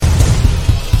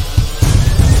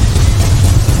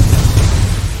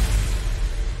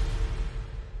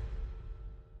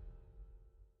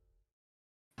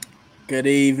Good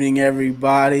evening,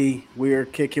 everybody. We are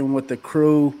kicking with the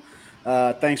crew.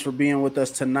 Thanks for being with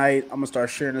us tonight. I'm gonna start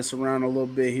sharing this around a little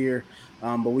bit here,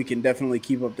 but we can definitely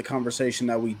keep up the conversation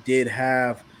that we did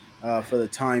have for the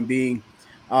time being.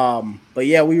 But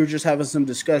yeah, we were just having some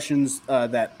discussions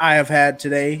that I have had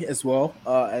today as well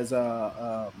as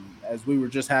we were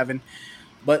just having.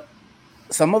 But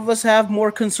some of us have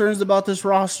more concerns about this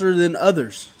roster than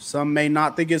others. Some may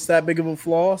not think it's that big of a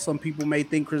flaw. Some people may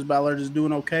think Chris Ballard is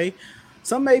doing okay.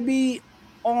 Some may be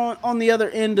on the other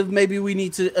end of maybe we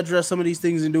need to address some of these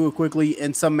things and do it quickly.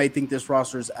 And some may think this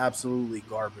roster is absolutely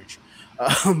garbage.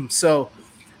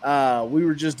 We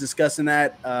were just discussing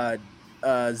that.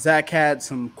 Zach had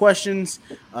some questions.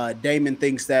 Damon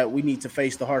thinks that we need to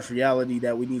face the harsh reality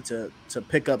that we need to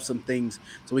pick up some things,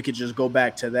 so we could just go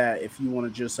back to that. If you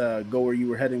want to just go where you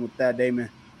were heading with that, Damon.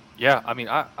 Yeah,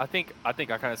 I think I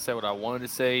kind of said what I wanted to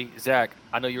say. Zach,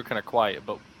 I know you were kind of quiet,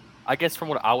 but I guess from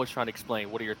what I was trying to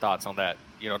explain, what are your thoughts on that?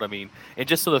 You know what I mean? And I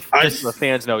just so the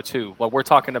fans know too, what we're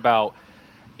talking about,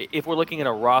 if we're looking at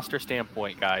a roster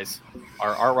standpoint, guys,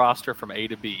 our roster from A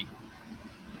to B,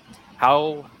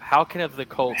 how can the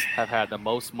Colts have had the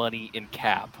most money in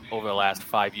cap over the last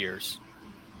 5 years?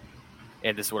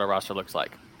 And this is what our roster looks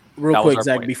like. Real That was quick, our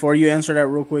Zach, point. before you answer that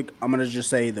real quick, I'm gonna just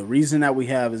say the reason that we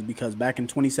have is because back in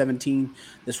 2017,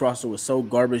 this roster was so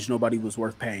garbage nobody was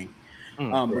worth paying.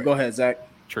 But right. go ahead, Zach.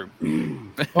 True.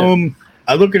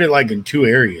 I look at it like in two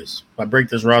areas. I break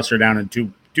this roster down in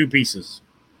two pieces.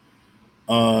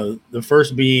 The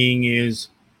first being is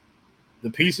the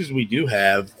pieces we do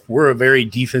have. We're a very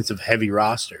defensive heavy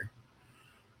roster,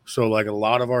 so like a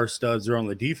lot of our studs are on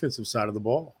the defensive side of the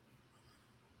ball.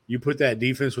 You put that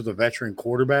defense with a veteran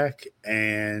quarterback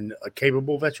and a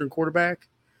capable veteran quarterback,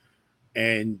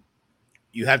 and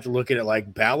you have to look at it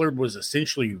like Ballard was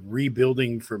essentially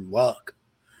rebuilding from Luck.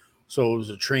 So it was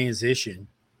a transition.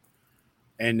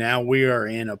 And now we are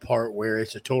in a part where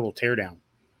it's a total teardown.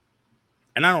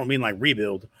 And I don't mean like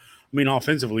rebuild. I mean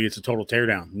offensively, it's a total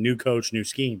teardown. New coach, new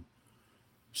scheme.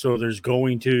 So there's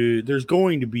going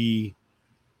to be,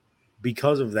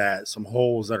 because of that, some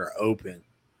holes that are open,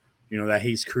 that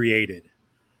he's created,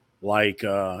 like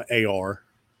AR,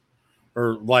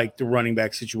 or like the running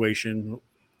back situation,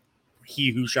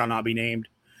 he who shall not be named,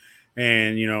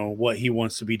 and what he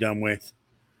wants to be done with.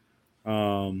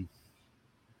 Um,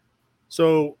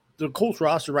 so the Colts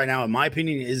roster right now, in my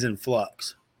opinion, is in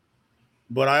flux.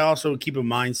 But I also keep a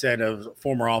mindset of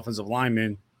former offensive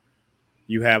lineman.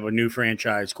 You have a new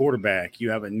franchise quarterback.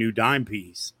 You have a new dime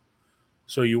piece.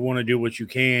 So you want to do what you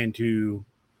can to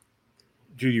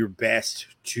do your best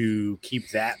to keep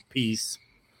that piece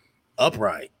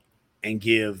upright and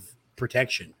give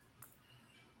protection.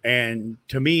 And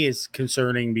to me, it's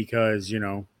concerning because,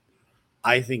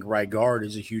 I think right guard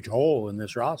is a huge hole in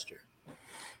this roster.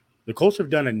 The Colts have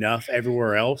done enough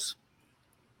everywhere else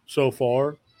so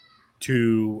far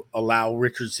to allow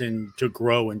Richardson to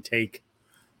grow and take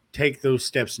those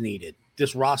steps needed.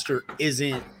 This roster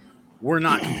isn't, we're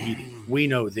not competing. We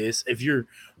know this. If you're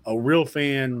a real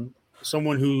fan,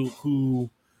 someone who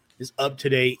is up to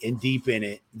date and deep in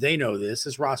it, they know this.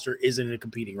 This roster isn't a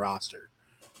competing roster.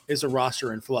 It's a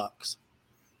roster in flux.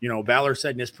 Ballard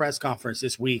said in his press conference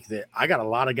this week that I got a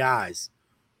lot of guys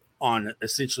on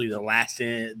essentially the last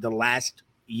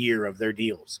year of their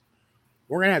deals.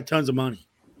 We're gonna have tons of money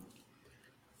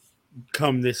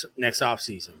come this next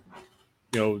offseason.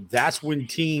 That's when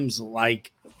teams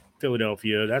like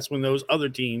Philadelphia, that's when those other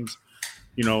teams,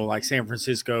 like San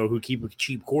Francisco, who keep a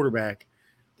cheap quarterback,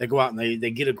 they go out and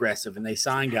they get aggressive and they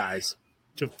sign guys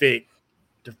to fit.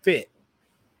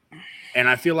 And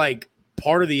I feel like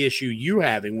part of the issue you're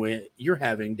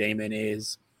having, Damon,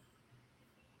 is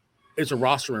it's a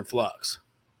roster in flux.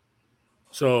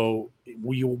 So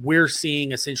we're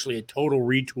seeing essentially a total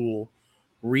retool,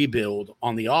 rebuild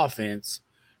on the offense,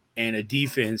 and a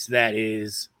defense that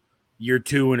is year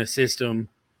two in a system.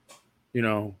 You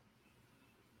know,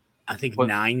 I think But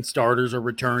 9 starters are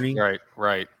returning.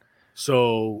 right.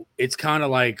 So it's kind of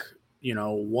like,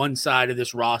 one side of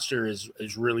this roster is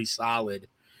really solid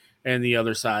and the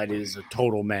other side is a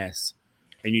total mess.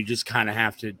 And you just kind of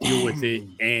have to deal with it.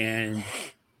 And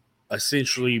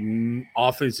essentially,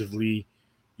 offensively,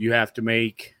 you have to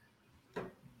make,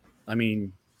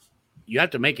 you have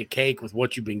to make a cake with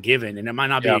what you've been given. And it might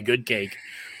not be Yeah. a good cake,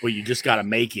 but you just got to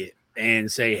make it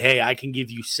and say, hey, I can give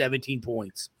you 17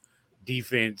 points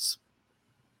defense.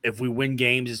 If we win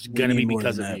games, it's going to be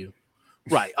because of you.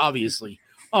 Right.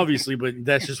 Obviously, but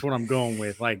that's just what I'm going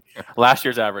with. Like Last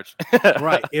year's average.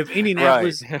 right. If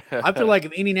Indianapolis, Right. I feel like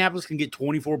if Indianapolis can get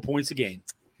 24 points a game,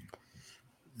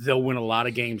 they'll win a lot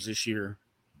of games this year.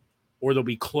 or they'll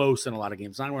be close in a lot of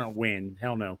games. Not going to win.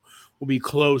 Hell no. We'll be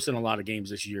close in a lot of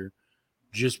games this year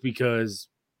just because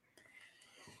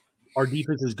our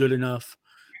defense is good enough.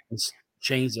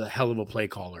 Shane's a hell of a play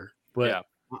caller. But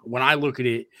when I look at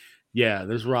it,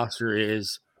 this roster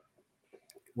is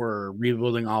we're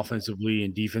rebuilding offensively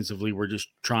and defensively. We're just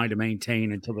trying to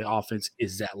maintain until the offense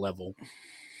is that level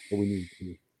that we need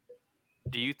to.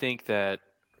 Do you think that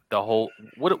the whole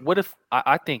what if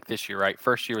I think this year, right?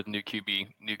 First year with new QB,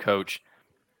 new coach.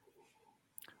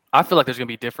 I feel like there's going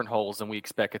to be different holes than we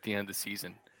expect at the end of the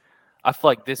season. I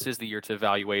feel like this is the year to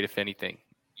evaluate, if anything.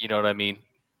 You know what I mean?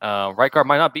 Right guard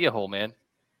might not be a hole, man.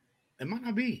 It might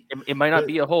not be. It might not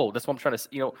be a hole. That's what I'm trying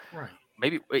to, right.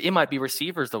 Maybe it might be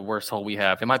receivers the worst hole we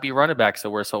have. It might be running backs the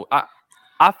worst hole.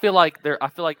 I feel like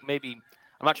maybe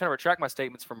I'm not trying to retract my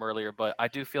statements from earlier, but I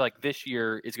do feel like this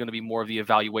year is going to be more of the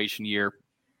evaluation year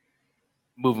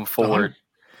moving forward.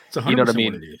 It's 100% you know what I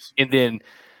mean? What it is. And then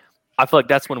I feel like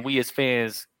that's when we as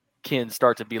fans can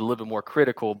start to be a little bit more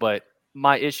critical. But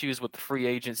my issues with the free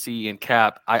agency and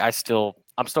cap, I'm still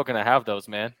going to have those,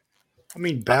 man. I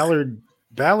mean, Ballard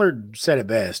said it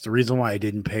best. The reason why I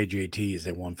didn't pay JT is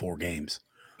they won 4 games.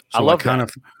 So I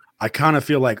kind of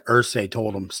feel like Irsay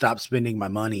told him, stop spending my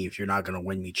money if you're not going to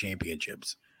win me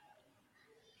championships.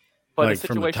 But like a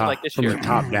situation like this from year, the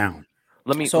top down.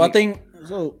 I think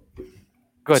so.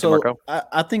 Go ahead, Marco.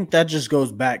 I think that just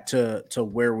goes back to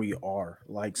where we are.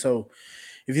 Like, so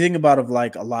if you think about it,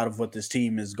 like a lot of what this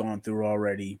team has gone through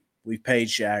already, we've paid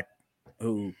Shaq,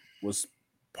 who was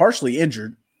partially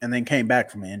injured and then came back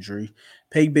from an injury.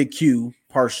 Paid Big Q,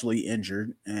 partially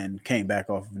injured and came back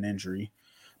off of an injury.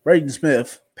 Braden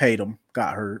Smith paid him,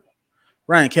 got hurt.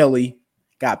 Ryan Kelly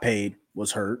got paid,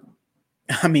 was hurt.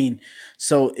 I mean,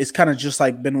 so it's kind of just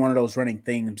like been one of those running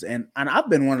things. And I've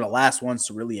been one of the last ones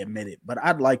to really admit it, but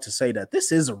I'd like to say that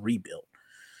this is a rebuild.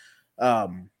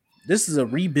 This is a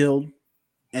rebuild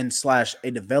and /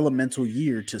 a developmental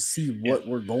year to see what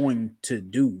we're going to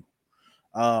do.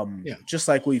 Just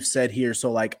like we've said here.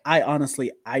 So like, I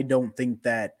don't think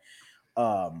that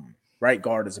right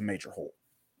guard is a major hole,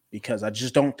 because I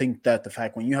just don't think that the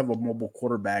fact when you have a mobile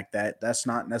quarterback that's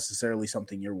not necessarily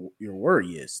something your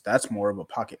worry is. That's more of a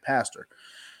pocket passer.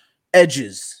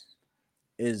 Edges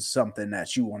is something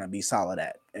that you want to be solid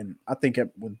at. And I think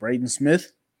with Braden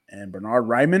Smith and Bernard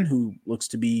Ryman, who looks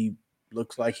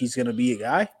like he's going to be a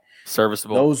guy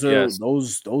serviceable. Those are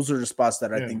the spots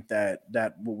that I think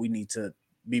that what we need to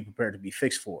be prepared to be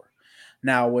fixed for.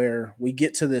 Now, where we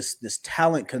get to this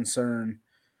talent concern,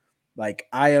 like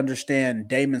I understand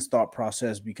Damon's thought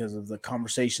process because of the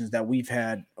conversations that we've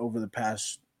had over the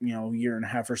past, year and a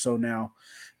half or so now,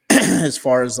 as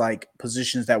far as like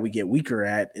positions that we get weaker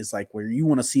at, is like where you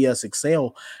want to see us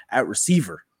excel at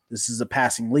receiver. This is a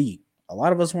passing league. A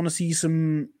lot of us want to see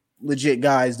some legit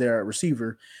guys there at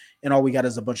receiver, and all we got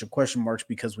is a bunch of question marks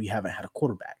because we haven't had a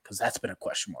quarterback, because that's been a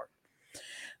question mark.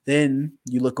 Then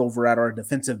you look over at our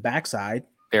defensive backside.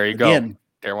 There you go.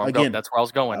 Again, that's where I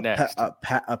was going next.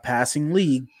 A passing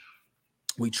league.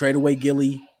 We trade away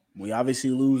Gilly. We obviously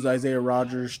lose Isaiah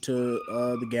Rodgers to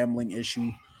the gambling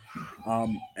issue.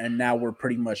 And now we're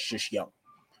pretty much just young.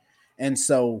 And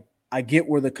so I get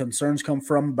where the concerns come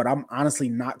from, but I'm honestly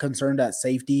not concerned at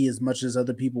safety as much as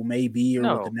other people may be, or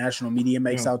what the national media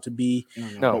makes out to be.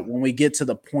 No. But when we get to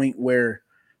the point where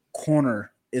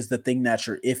corner is the thing that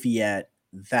you're iffy at,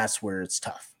 that's where it's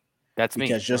tough. That's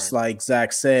because just like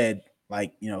Zach said,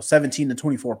 17 to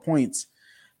 24 points,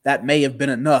 that may have been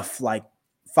enough like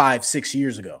 5-6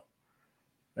 years ago.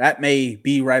 That may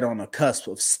be right on the cusp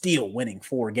of still winning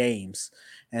 4 games.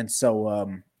 And so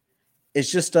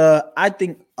it's just I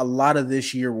think a lot of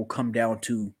this year will come down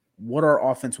to what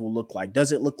our offense will look like.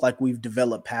 Does it look like we've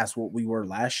developed past what we were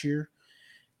last year?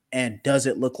 And does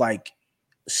it look like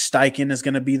Steichen is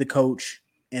going to be the coach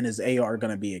and is AR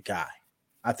going to be a guy?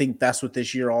 I think that's what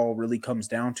this year all really comes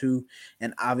down to.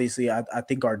 And obviously, I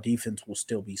think our defense will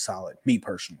still be solid, me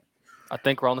personally. I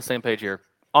think we're on the same page here.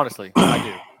 Honestly, I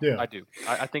do. Yeah. I do.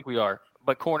 I think we are.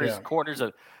 But corners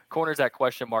that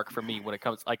question mark for me when it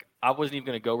comes. Like, I wasn't even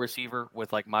going to go receiver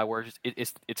with like my words.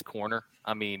 It's corner.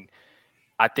 I mean,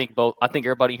 I think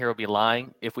everybody here would be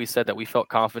lying if we said that we felt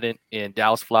confident in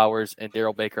Dallas Flowers and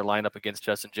Darrell Baker line up against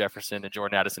Justin Jefferson and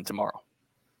Jordan Addison tomorrow.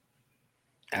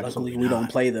 Luckily, we don't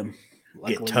play them.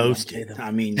 Get toasted.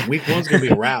 I mean, week 1's going to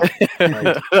be a rout.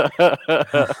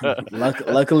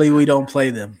 Luckily, we don't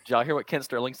play them. Did y'all hear what Ken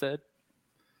Sterling said?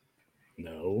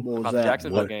 No. About the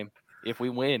Jacksonville game. If we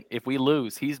win, if we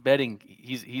lose, he's betting.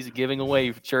 He's giving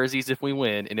away jerseys if we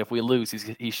win, and if we lose,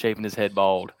 he's shaving his head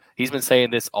bald. He's been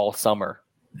saying this all summer.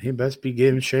 He best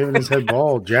be shaving his head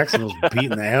bald. Jacksonville's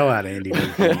beating the hell out of Andy.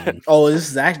 Oh,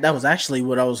 that was actually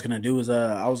what I was gonna do. Is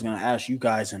I was gonna ask you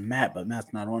guys and Matt, but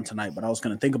Matt's not on tonight. But I was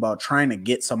gonna think about trying to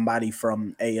get somebody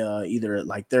from a either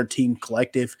like their team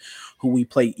collective, who we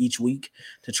play each week,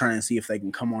 to try and see if they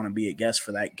can come on and be a guest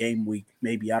for that game week.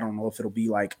 Maybe I don't know if it'll be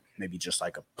like maybe just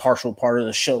like a partial part of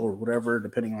the show or whatever,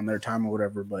 depending on their time or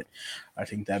whatever. But I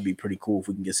think that'd be pretty cool if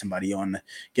we can get somebody on to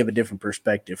give a different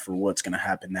perspective for what's gonna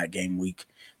happen that game week.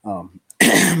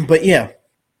 But yeah.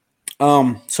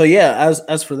 So yeah,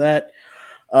 as for that,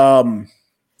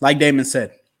 like Damon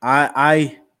said,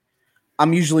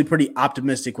 I'm usually pretty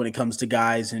optimistic when it comes to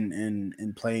guys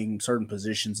and playing certain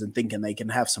positions and thinking they can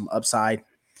have some upside.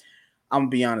 I'm gonna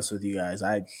be honest with you guys.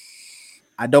 I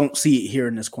don't see it here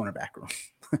in this cornerback room.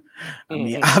 I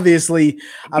mean, obviously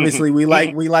we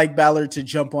like Ballard to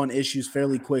jump on issues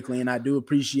fairly quickly, and I do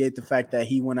appreciate the fact that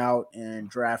he went out and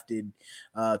drafted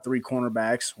 3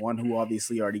 cornerbacks, one who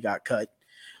obviously already got cut.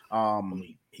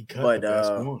 He cut the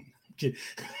best one.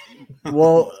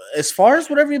 Well, as far as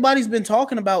what everybody's been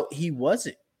talking about, he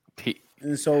wasn't.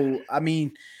 And so, I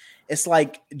mean, it's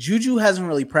like Juju hasn't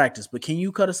really practiced, but can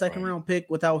you cut a second round pick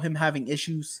without him having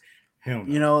issues? Hell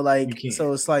no. You know, like,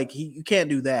 so it's like you can't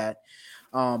do that.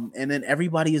 And then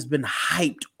everybody has been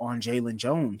hyped on Jalen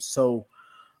Jones. So,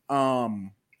 I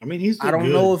mean, I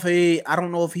don't know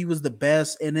if he was the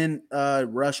best. And then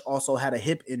Rush also had a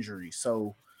hip injury,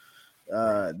 so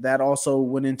that also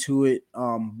went into it.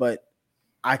 But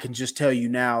I can just tell you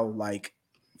now, like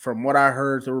from what I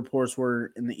heard, the reports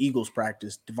were in the Eagles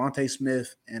practice, Devontae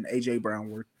Smith and AJ Brown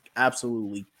were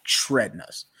absolutely shredding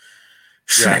us.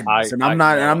 And I'm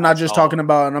not just talking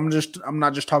about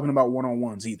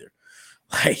one-on-ones either.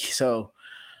 Like so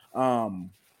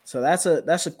that's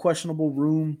a questionable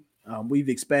room. We've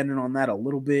expanded on that a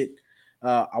little bit.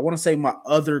 I want to say my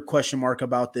other question mark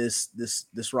about this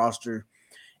roster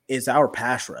is our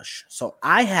pass rush. So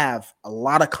I have a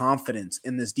lot of confidence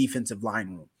in this defensive line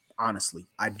room. Honestly,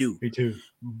 I do. Me too.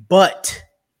 But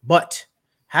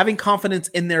having confidence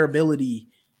in their ability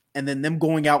and then them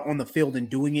going out on the field and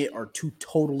doing it are two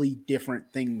totally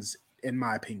different things, in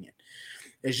my opinion.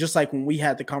 It's just like when we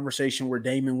had the conversation where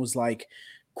Damon was like,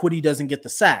 Kwity doesn't get the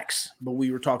sacks, but we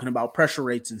were talking about pressure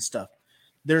rates and stuff.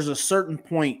 There's a certain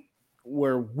point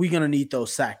where we're going to need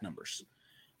those sack numbers.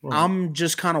 Right. I'm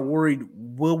just kind of worried,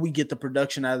 will we get the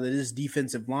production out of this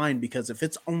defensive line? Because if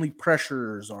it's only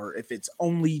pressures or if it's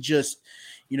only just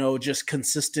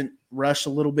consistent rush a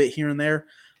little bit here and there,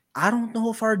 I don't know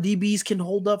if our DBs can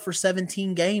hold up for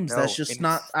 17 games. That's just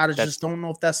not – I just don't know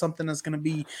if that's something that's going to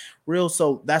be real.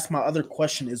 So that's my other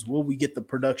question is, will we get the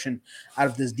production out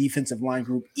of this defensive line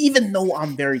group, even though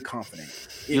I'm very confident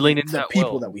in the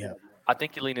people that we have? I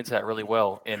think you lean into that really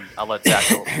well, and I'll let Zach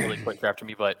go really quick after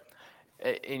me. But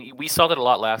we saw that a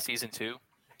lot last season too.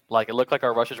 Like it looked like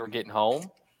our rushers were getting home,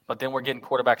 but then we're getting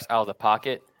quarterbacks out of the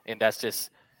pocket, and that's just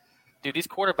 – dude, these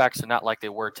quarterbacks are not like they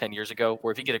were 10 years ago,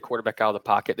 where if you get a quarterback out of the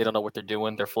pocket, they don't know what they're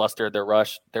doing. They're flustered. They're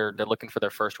rushed. They're looking for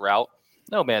their first route.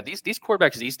 No, man, these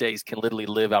quarterbacks these days can literally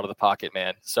live out of the pocket,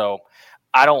 man. So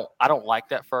I don't like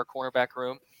that for our cornerback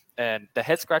room. And the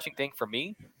head-scratching thing for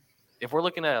me, if we're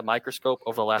looking at a microscope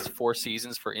over the last 4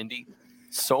 seasons for Indy,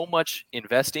 so much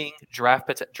investing,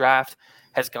 draft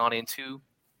has gone into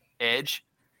edge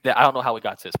that I don't know how we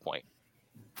got to this point.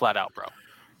 Flat out, bro.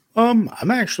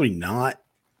 I'm actually not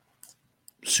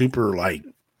super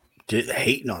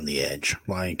hating on the edge,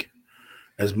 like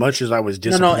as much as I was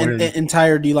disappointed.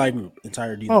 Entire D-line group.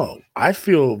 I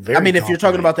feel very. I mean, if you're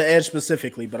talking about the edge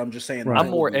specifically, but I'm just saying. Right. I'm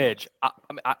more edge.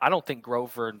 I don't think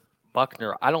Grover and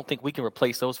Buckner. I don't think we can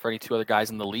replace those for any 2 other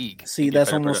guys in the league. See,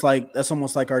 that's almost like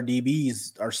our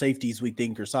DBs, our safeties. We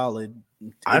think are solid.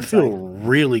 I feel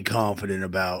really confident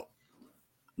about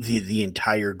the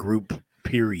entire group.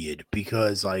 Period,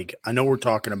 because I know we're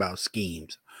talking about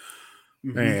schemes.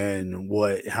 Mm-hmm.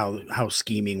 And how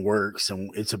scheming works,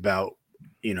 and it's about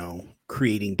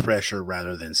creating pressure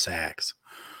rather than sacks.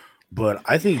 But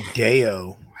I think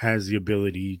Deo has the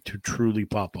ability to truly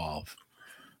pop off.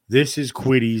 This is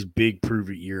Kwity's big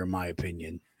prove-it year, in my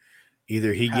opinion.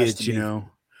 Either he gets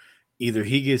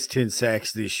 10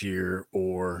 sacks this year,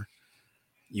 or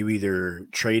you either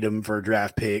trade him for a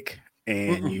draft pick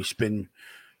and you spend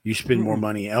more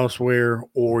money elsewhere,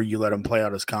 or you let him play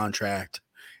out his contract.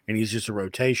 And he's just a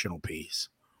rotational piece.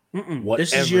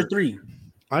 This is year 3.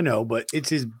 I know, but it's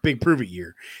his big prove-it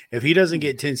year. If he doesn't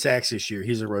get 10 sacks this year,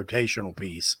 he's a rotational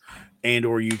piece. And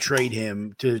or you trade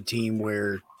him to a team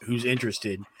who's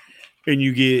interested, and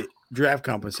you get draft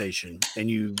compensation, and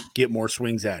you get more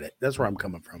swings at it. That's where I'm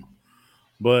coming from.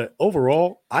 But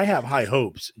overall, I have high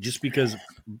hopes just because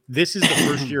this is the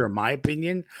first year, in my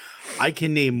opinion, I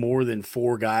can name more than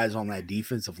 4 guys on that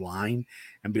defensive line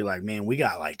and be like, man, we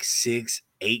got like 6,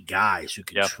 8 guys who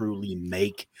can truly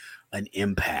make an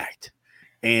impact.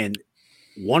 And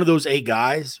one of those 8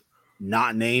 guys,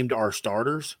 not named our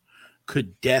starters,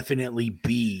 could definitely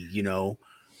be,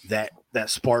 that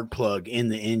spark plug in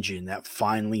the engine that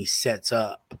finally sets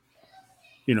up,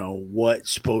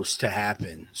 what's supposed to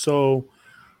happen. So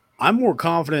I'm more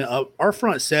confident of our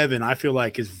front 7. I feel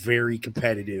like is very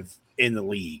competitive in the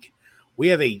league. We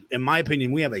have in my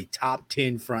opinion, we have a top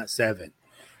 10 front 7,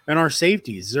 and our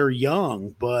safeties, they're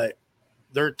young, but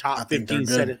they're top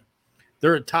 15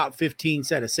 they're a top 15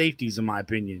 set of safeties, in my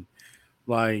opinion.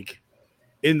 Like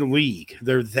in the league,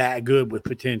 they're that good with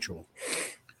potential.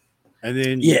 And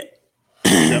then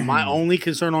my only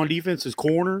concern on defense is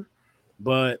corner,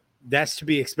 but that's to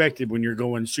be expected when you're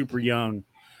going super young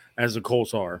as the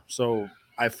Colts are. So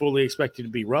I fully expect it to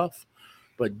be rough,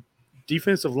 but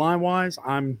defensive line wise,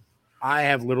 I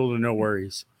have little to no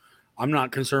worries. I'm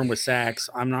not concerned with sacks.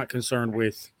 I'm not concerned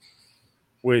with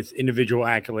individual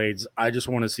accolades. I just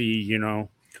want to see,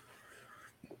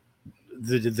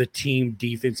 the team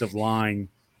defensive line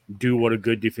do what a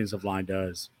good defensive line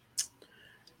does.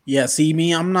 Yeah, see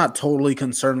me, I'm not totally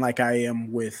concerned like I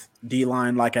am with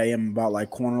D-line, like I am about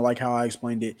like corner, like how I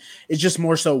explained it. It's just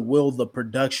more so will the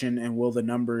production and will the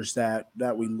numbers that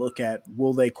we look at,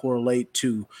 will they correlate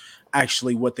to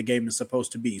actually what the game is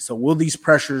supposed to be? So will these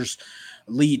pressures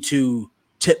lead to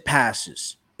tip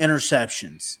passes,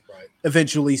 interceptions,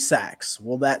 eventually sacks?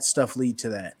 Will that stuff lead to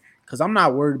that? Because I'm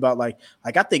not worried about like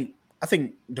I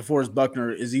think DeForest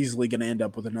Buckner is easily going to end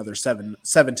up with another 7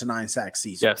 to 9 sack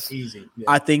season. Yes, easy. Yeah.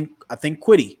 I think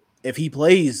Kwity, if he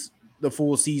plays the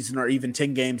full season or even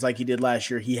 10 games like he did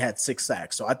last year, he had 6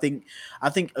 sacks. So I think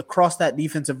across that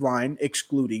defensive line,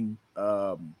 excluding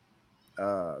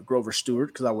Grover Stewart,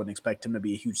 because I wouldn't expect him to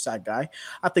be a huge sack guy,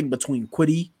 I think between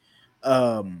Kwity,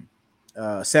 Samson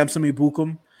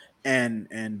Ebukam, and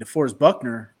DeForest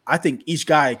Buckner, I think each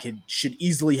guy should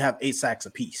easily have 8 sacks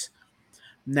apiece.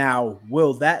 Now,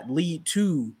 will that lead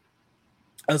to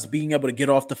us being able to get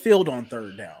off the field on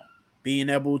third down, being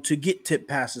able to get tip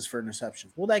passes for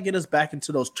interceptions? Will that get us back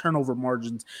into those turnover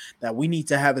margins that we need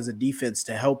to have as a defense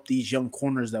to help these young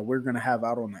corners that we're going to have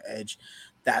out on the edge?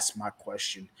 That's my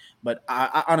question. But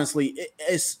I honestly,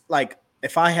 it's like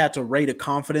if I had to rate a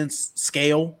confidence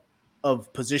scale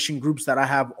of position groups that I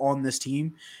have on this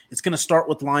team, it's going to start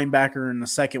with linebacker, and the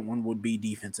second one would be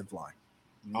defensive line.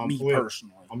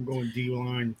 Personally, I'm going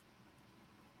D-line.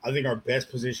 I think our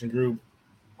best position group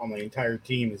on the entire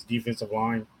team is defensive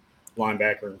line,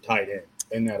 linebacker, and tight end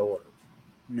in that order.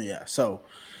 Yeah. So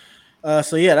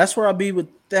yeah, that's where I'll be with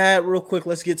that. Real quick,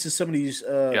 let's get to some of these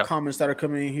comments that are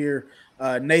coming in here.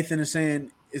 Nathan is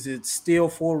saying, is it still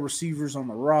 4 receivers on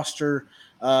the roster?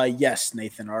 Yes,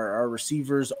 Nathan. Our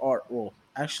receivers are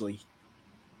actually.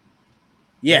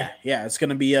 Yeah. It's going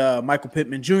to be Michael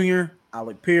Pittman Jr.,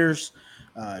 Alec Pierce,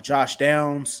 Josh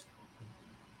Downs,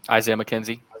 Isaiah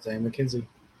McKenzie.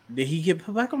 Did he get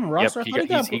put back on the roster?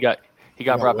 Yep, he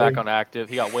got brought back on active.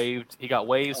 He got waived.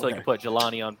 So he could put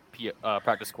Jelani on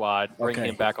practice squad, bring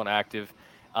him back on active.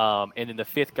 And then the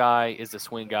 5th guy is the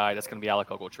swing guy. That's going to be Alec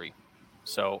Ogletree.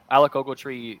 So Alec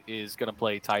Ogletree is going to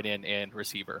play tight end and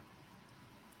receiver.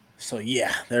 So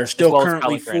yeah, there's still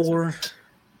currently 4.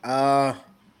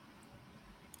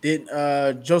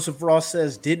 Joseph Ross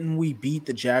says, didn't we beat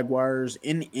the Jaguars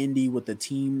in Indy with the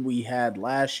team we had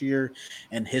last year,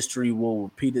 and history will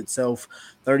repeat itself?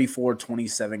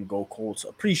 34-27 go Colts.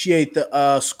 Appreciate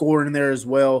the score in there as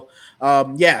well.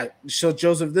 So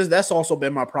Joseph, that's also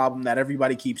been my problem that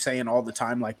everybody keeps saying all the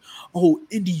time, like, oh,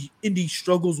 Indy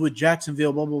struggles with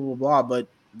Jacksonville, blah, blah, blah, blah, but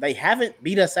they haven't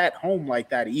beat us at home like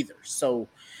that either. So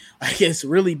I guess it's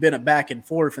really been a back and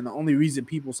forth, and the only reason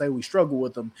people say we struggle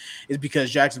with them is because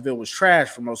Jacksonville was trash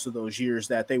for most of those years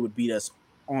that they would beat us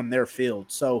on their field.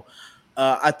 So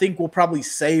I think we'll probably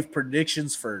save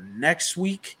predictions for next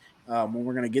week when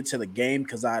we're going to get to the game,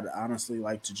 because I'd honestly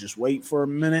like to just wait for a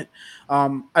minute.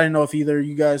 I didn't know if either of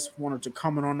you guys wanted to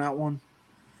comment on that one.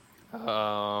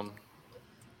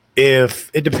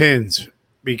 If it depends,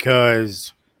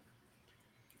 because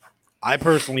I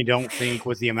personally don't think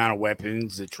with the amount of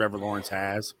weapons that Trevor Lawrence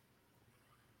has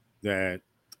that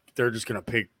they're just going to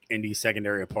pick Indy's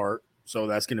secondary apart. So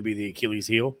that's going to be the Achilles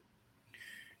heel.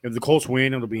 If the Colts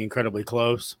win, it'll be incredibly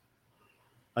close.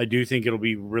 I do think it'll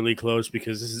be really close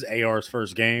because this is AR's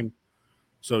first game.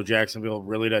 So Jacksonville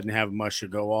really doesn't have much to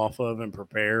go off of and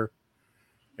prepare.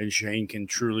 And Shane can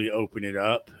truly open it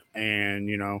up and,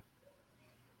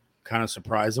 kind of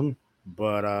surprise them.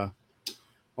 But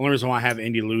Only reason why I have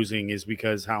Indy losing is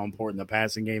because how important the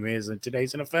passing game is in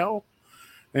today's NFL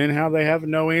and how they have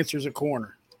no answers at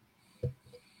corner.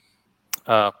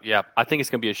 Yeah, I think it's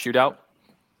going to be a shootout.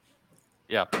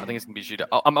 Yeah, I think it's going to be a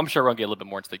shootout. I'm sure we're going to get a little bit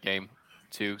more into the game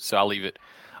too, so I'll leave it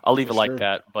like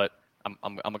that, but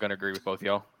I'm going to agree with both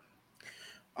y'all.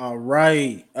 All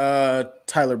right.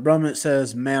 Tyler Brummett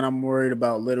says, man, I'm worried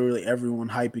about literally everyone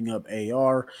hyping up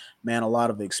AR. Man, a lot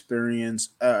of experience,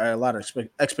 a lot of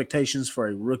expectations for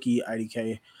a rookie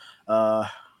IDK.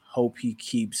 Hope he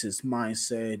keeps his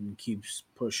mindset and keeps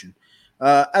pushing.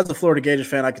 As a Florida Gators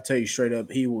fan, I can tell you straight up,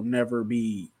 he will never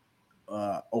be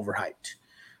overhyped.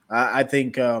 I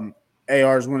think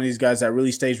AR is one of these guys that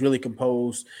really stays really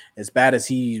composed. As bad as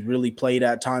he really played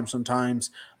at times sometimes,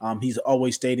 he's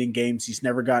always stayed in games. He's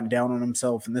never gotten down on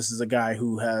himself, and this is a guy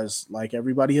who has, like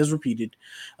everybody has repeated,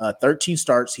 13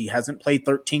 starts. He hasn't played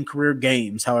 13 career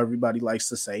games, how everybody likes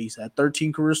to say. He's had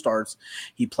 13 career starts.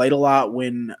 He played a lot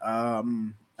when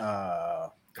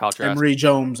Emory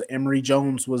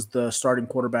Jones was the starting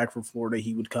quarterback for Florida.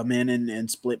 He would come in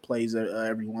and split plays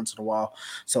every once in a while.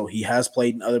 So he has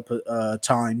played in other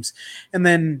times. And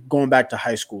then going back to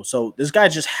high school. So this guy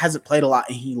just hasn't played a lot,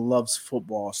 and he loves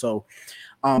football. So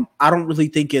I don't really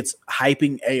think it's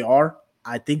hyping AR.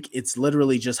 I think it's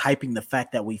literally just hyping the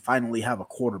fact that we finally have a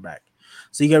quarterback.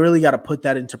 So you really got to put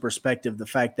that into perspective, the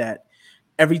fact that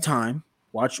every time,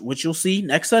 watch what you'll see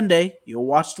next Sunday, you'll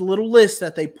watch the little list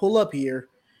that they pull up here.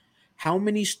 How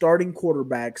many starting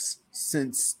quarterbacks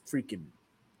since freaking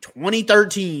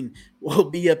 2013 will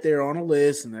be up there on a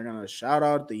list, and they're going to shout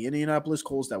out the Indianapolis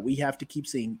Colts that we have to keep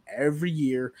seeing every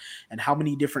year, and how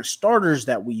many different starters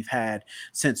that we've had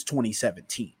since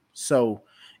 2017. So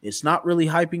it's not really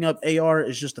hyping up AR.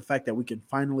 It's just the fact that we can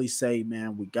finally say,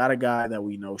 man, we got a guy that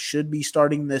we know should be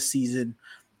starting this season,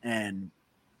 and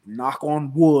knock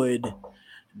on wood,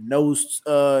 no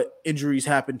injuries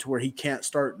happen to where he can't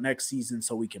start next season,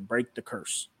 so we can break the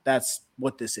curse. That's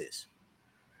what this is.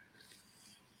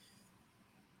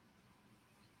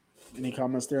 Any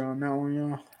comments there on that one,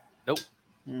 y'all? Nope.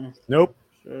 Yeah. Nope.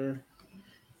 Sure.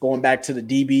 Going back to the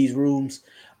DB's rooms,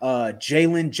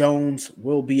 Jalen Jones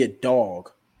will be a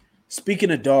dog.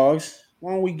 Speaking of dogs,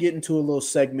 why don't we get into a little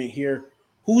segment here?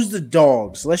 Who's the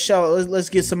dogs? Let's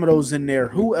get some of those in there.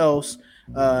 Who else?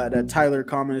 That Tyler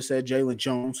commented said Jalen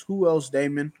Jones. Who else,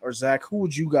 Damon or Zach? Who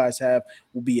would you guys have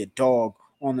will be a dog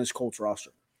on this Colts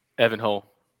roster? Evan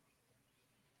Hull.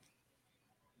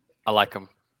 I like him.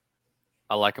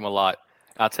 I like him a lot.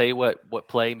 I'll tell you what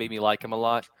play made me like him a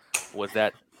lot was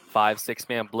that 5-6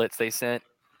 man blitz they sent,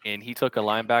 and he took a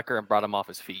linebacker and brought him off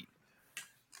his feet.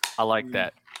 I like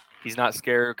that. He's not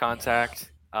scared of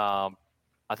contact. I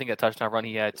think that touchdown run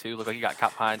he had too looked like he got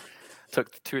caught behind.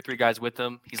 Took 2 or 3 guys with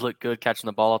him. He's looked good catching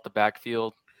the ball out the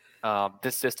backfield.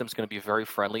 This system's going to be very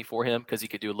friendly for him because he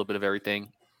could do a little bit of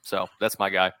everything. So that's my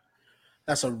guy.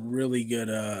 That's a really good.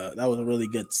 That was a really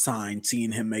good sign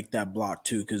seeing him make that block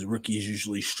too, because rookies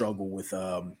usually struggle with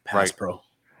pass pro.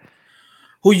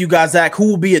 Who you got, Zach? Who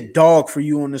will be a dog for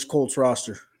you on this Colts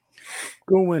roster?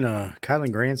 Going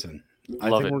Kylan Granson. I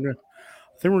think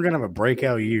we're gonna have a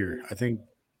breakout year. I think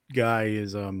guy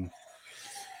is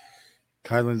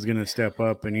Kylan's going to step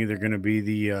up and either going to be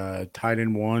the tight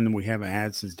end one we haven't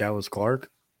had since Dallas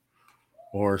Clark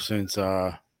or since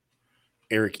Eric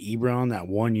Ebron that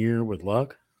 1 year with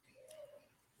Luck.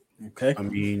 Okay. I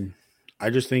mean,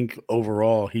 I just think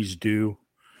overall he's due.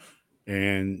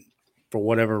 And for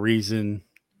whatever reason,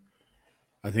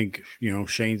 I think,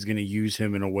 Shane's going to use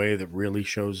him in a way that really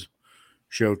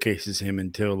showcases him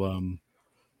until,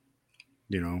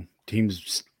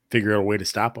 teams figure out a way to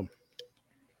stop him.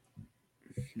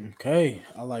 Okay,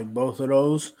 I like both of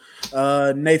those.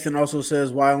 Nathan also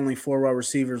says, why only 4 wide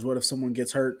receivers? What if someone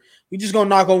gets hurt? We just gonna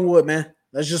knock on wood, man.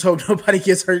 Let's just hope nobody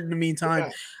gets hurt in the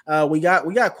meantime. We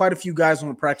got quite a few guys on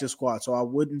the practice squad, so I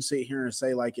wouldn't sit here and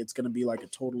say like it's gonna be like a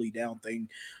totally down thing.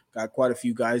 Got quite a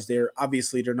few guys there.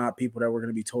 Obviously, they're not people that we're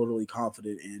gonna be totally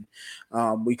confident in.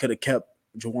 We could have kept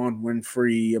Juwan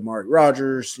Winfrey, Amari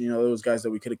Rogers, those guys that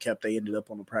we could have kept, they ended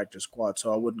up on the practice squad.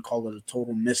 So I wouldn't call it a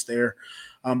total miss there.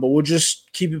 But we'll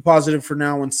just keep it positive for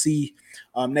now and see.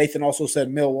 Nathan also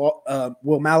said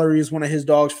Will Mallory is one of his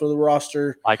dogs for the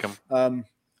roster. Like him.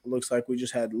 Looks like we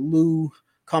just had Lou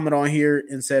comment on here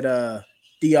and said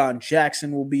Deion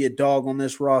Jackson will be a dog on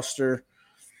this roster.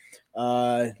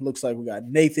 Looks like we got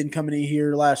Nathan coming in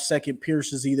here last second.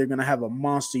 Pierce is either going to have a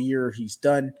monster year or he's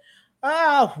done.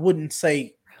 I wouldn't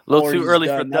say a little too early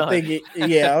for done.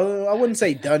 I wouldn't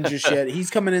say done just yet. He's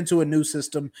coming into a new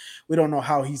system. We don't know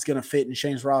how he's going to fit in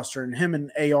Shane's roster, and him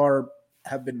and AR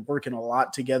have been working a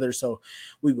lot together, so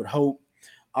we would hope.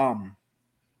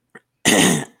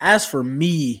 As for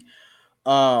me,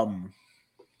 I'm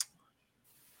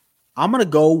going to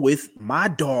go with my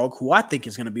dog, who I think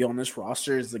is going to be on this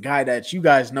roster. Is the guy that you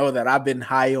guys know that I've been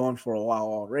high on for a while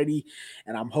already,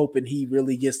 and I'm hoping he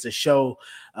really gets to show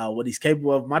what he's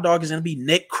capable of. My dog is going to be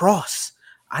Nick Cross.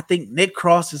 I think Nick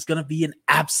Cross is going to be an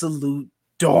absolute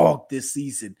dog this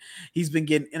season. He's been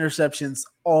getting interceptions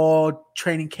all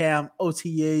training camp,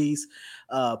 OTAs,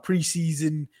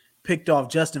 preseason, picked off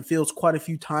Justin Fields quite a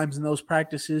few times in those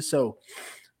practices. So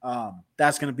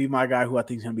that's going to be my guy who I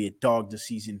think is going to be a dog this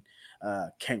season.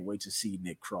 Can't wait to see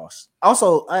Nick Cross.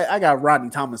 Also, I got Rodney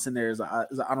Thomas in there as an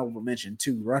honorable mention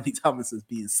too. Rodney Thomas is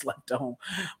being slept on,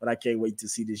 but I can't wait to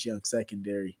see this young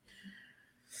secondary.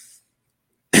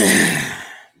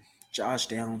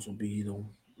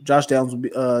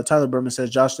 Tyler Berman says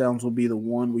Josh Downs will be the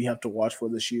one we have to watch for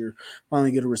this year.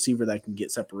 Finally get a receiver that can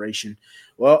get separation.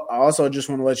 Well, I also just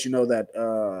want to let you know that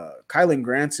Kylan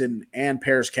Granson and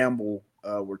Paris Campbell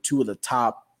were two of the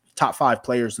top 5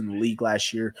 players in the league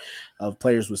last year of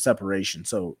players with separation.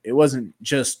 So it wasn't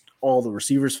just all the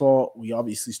receivers' fault. We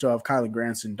obviously still have Kylan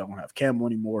Granson, don't have Campbell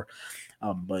anymore.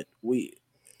 But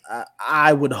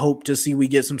I would hope to see we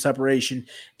get some separation.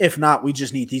 If not, we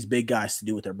just need these big guys to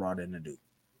do what they're brought in to do.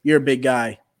 You're a big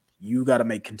guy. You got to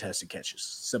make contested catches.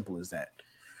 Simple as that.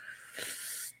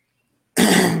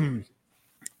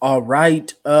 All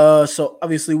right. So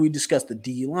obviously we discussed the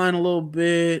D line a little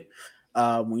bit.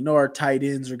 We know our tight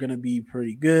ends are going to be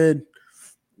pretty good.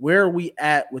 Where are we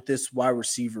at with this wide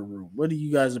receiver room? What are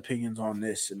you guys' opinions on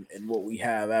this and what we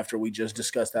have after we just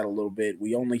discussed that a little bit?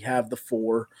 We only have the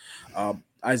 4,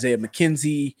 Isaiah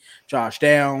McKenzie, Josh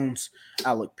Downs,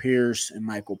 Alec Pierce, and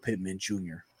Michael Pittman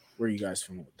Jr. Where are you guys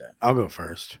feeling with that? I'll go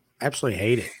first. Absolutely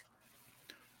hate it.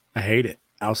 I hate it.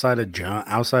 Outside of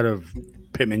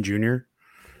Pittman Jr.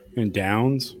 and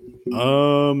Downs,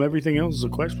 everything else is a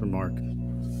question mark.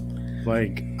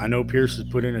 Like, I know Pierce has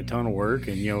put in a ton of work,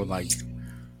 and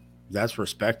that's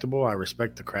respectable. I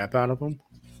respect the crap out of him.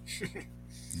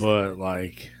 But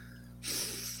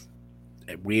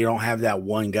we don't have that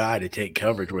one guy to take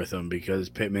coverage with him because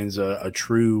Pittman's a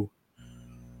true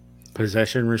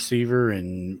possession receiver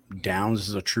and Downs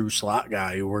is a true slot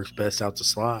guy who works best out the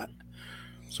slot.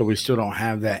 So we still don't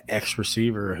have that X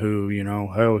receiver who,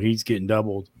 he's getting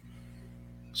doubled.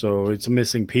 So it's a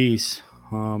missing piece.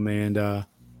 Outside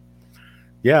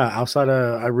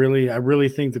of I really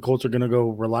think the Colts are going to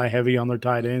go rely heavy on their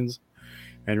tight ends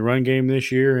and run game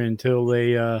this year until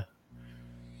they go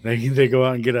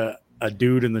out and get a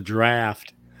dude in the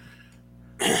draft.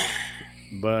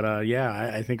 But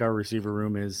I think our receiver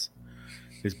room is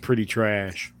pretty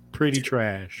trash. Pretty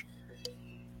trash.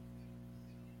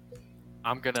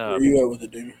 Where you at with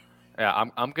it, dude? Yeah,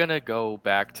 I'm gonna go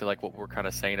back to what we're kind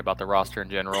of saying about the roster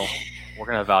in general. We're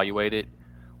gonna evaluate it.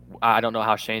 I don't know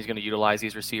how Shane's going to utilize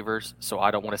these receivers, so I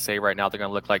don't want to say right now they're going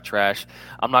to look like trash.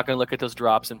 I'm not going to look at those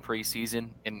drops in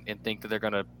preseason and think that they're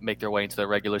going to make their way into the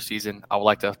regular season. I would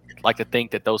like to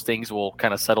think that those things will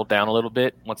kind of settle down a little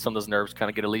bit once some of those nerves kind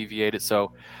of get alleviated.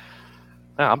 So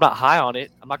I'm not high on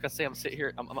it. I'm not going to say I'm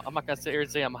not going to sit here and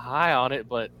say I'm high on it,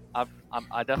 but I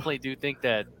definitely do think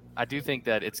that. I do think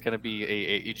that it's going to be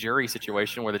a jury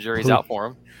situation where the jury's out for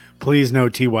him. Please no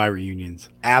TY reunions.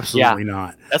 Absolutely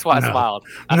not. That's why I smiled.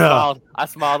 I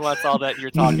smiled when I saw that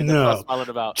you're talking. That's what I was smiling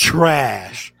about.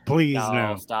 Trash. Please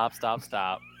no. Stop.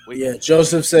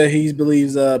 Joseph said he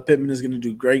believes Pittman is going to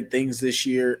do great things this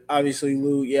year. Obviously,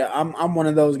 Lou, I'm one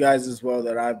of those guys as well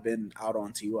that I've been out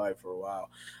on TY for a while.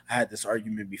 I had this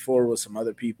argument before with some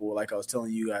other people, like I was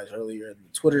telling you guys earlier in the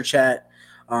Twitter chat.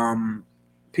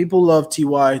 People love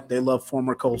TY. They love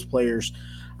former Colts players.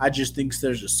 I just think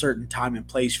there's a certain time and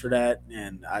place for that,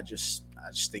 and I just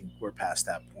think we're past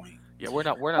that point. Yeah, we're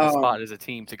not in a spot as a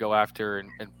team to go after and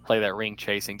play that ring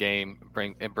chasing game,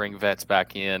 bring vets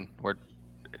back in. We're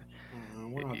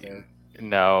not there.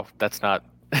 No, that's not.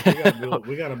 We got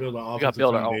to build an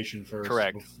offensive foundation first.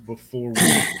 Correct. Before we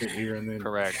sit here and then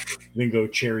then go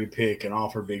cherry pick and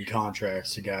offer big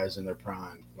contracts to guys in their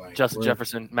prime. Justin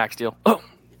Jefferson, max deal. Oh,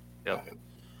 yep.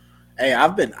 Hey,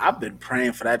 I've been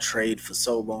praying for that trade for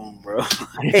so long, bro.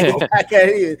 I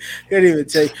can't even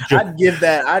take. I'd give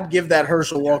that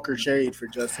Herschel Walker trade for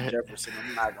Justin Jefferson.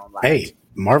 I'm not gonna lie. Hey,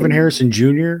 Marvin Harrison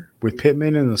Jr. with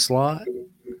Pittman in the slot,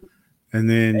 and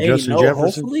then Justin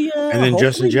Jefferson, and then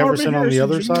Justin Jefferson on the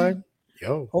other side.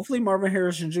 Hopefully Marvin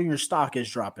Harrison Jr.'s stock is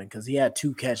dropping because he had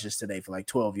 2 catches today for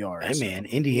 12 yards. Hey man,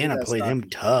 Indiana played him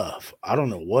tough. I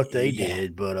don't know what they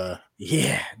did, but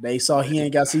they saw he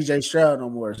ain't got CJ Stroud no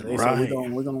more. So they said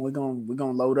we're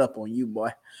gonna load up on you, boy.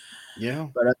 Yeah.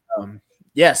 But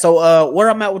Yeah, so where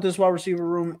I'm at with this wide receiver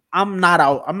room, I'm not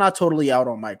out. I'm not totally out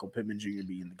on Michael Pittman Jr.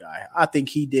 being the guy. I think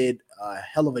he did a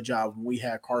hell of a job when we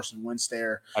had Carson Wentz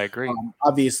there. I agree.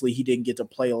 Obviously, he didn't get to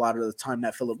play a lot of the time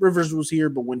that Phillip Rivers was here,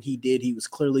 but when he did, he was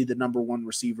clearly the number one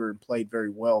receiver and played very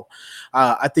well.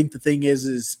 I think the thing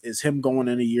is him going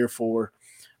in a year 4,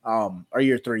 or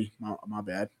year 3. My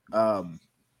bad.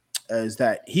 Is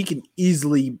that he can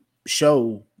easily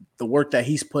show the work that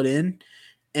he's put in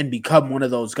and become one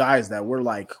of those guys that we're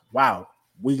like, wow,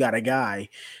 we got a guy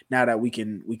now that we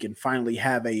can finally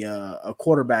have a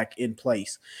quarterback in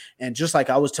place. And just like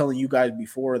I was telling you guys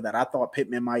before that I thought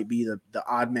Pittman might be the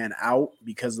odd man out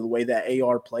because of the way that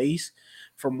AR plays.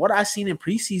 From what I've seen in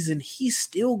preseason, he's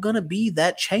still gonna be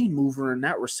that chain mover and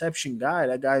that reception guy.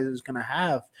 That guy is gonna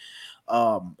have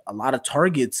a lot of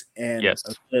targets and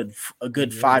a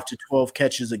good 5 to 12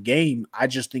 catches a game. I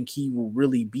just think he will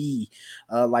really be,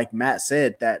 like Matt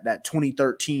said, that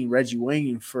 2013 Reggie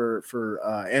Wayne for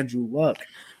Andrew Luck.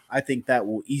 I think that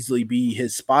will easily be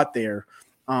his spot there.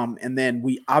 And then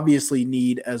we obviously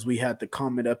need, as we had the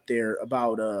comment up there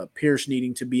about Pierce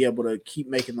needing to be able to keep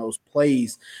making those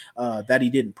plays that he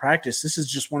didn't practice. This is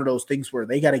just one of those things where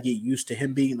they got to get used to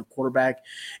him being the quarterback,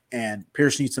 and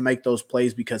Pierce needs to make those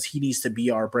plays because he needs to be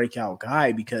our breakout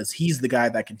guy because he's the guy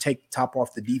that can take the top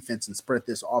off the defense and spread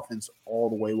this offense all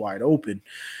the way wide open.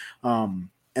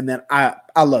 And then I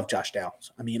love Josh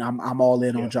Downs. I mean, I'm all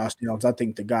in on Josh Downs. I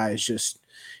think the guy is just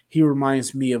he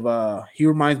reminds me of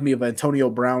Antonio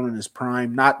Brown in his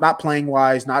prime. Not playing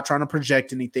wise, not trying to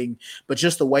project anything, but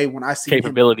just the way when I see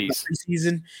capabilities him in the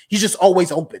preseason, he's just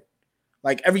always open.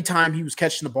 Like every time he was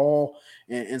catching the ball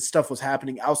and stuff was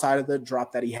happening outside of the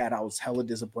drop that he had, I was hella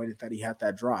disappointed that he had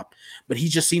that drop. But he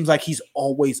just seems like he's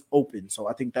always open. So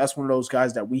I think that's one of those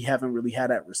guys that we haven't really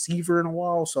had at receiver in a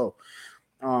while. So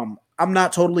I'm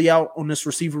not totally out on this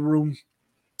receiver room,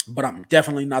 but I'm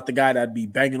definitely not the guy that'd be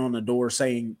banging on the door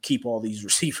saying keep all these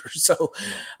receivers. So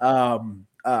I'm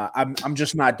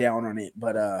just not down on it.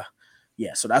 But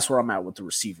yeah, so that's where I'm at with the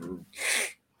receiver room.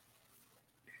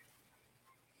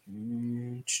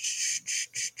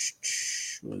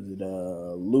 Was it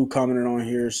Lou commented on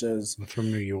here? Says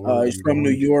from New York. He's from New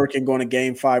York and going to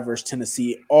Game 5 versus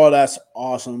Tennessee. Oh, that's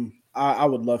awesome. I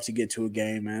would love to get to a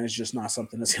game, man. It's just not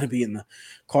something that's going to be in the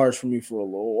cards for me for a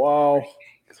little while.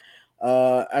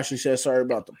 Ashley says, sorry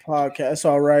about the podcast.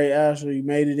 All right, Ashley, you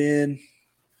made it in.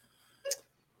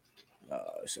 I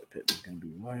said Pittman's going to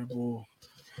be liable.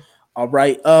 All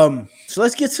right. So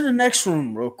let's get to the next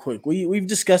room real quick. We've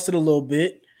discussed it a little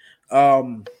bit.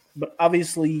 But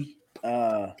obviously,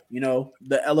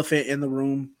 the elephant in the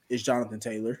room is Jonathan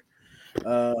Taylor.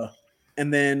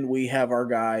 And then we have our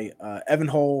guy, Evan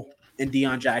Hull and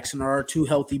Deion Jackson are our two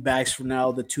healthy backs for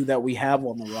now, the two that we have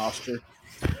on the roster.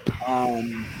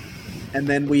 And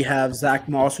then we have Zach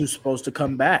Moss, who's supposed to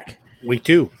come back. Week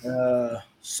 2.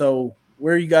 So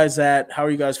where are you guys at? How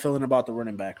are you guys feeling about the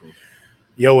running back room?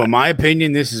 Yo, in my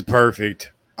opinion, this is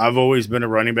perfect. I've always been a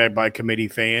running back by committee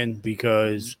fan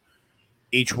because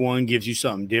each one gives you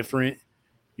something different.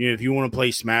 You know, if you want to play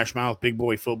smash mouth, big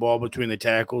boy football between the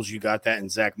tackles, you got that in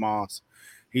Zach Moss.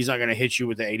 He's not going to hit you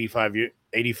with the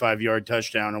 85-yard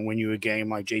touchdown and win you a game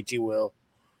like JT will,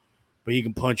 but he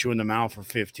can punch you in the mouth for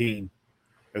 15.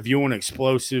 If you want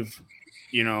explosive,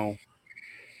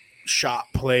 shot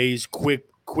plays,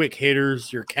 quick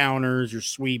hitters, your counters, your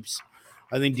sweeps,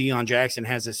 I think Deion Jackson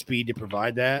has the speed to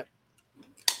provide that.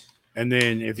 And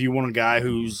then if you want a guy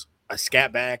who's a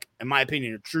scat back, in my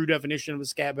opinion, a true definition of a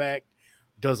scat back,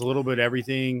 does a little bit of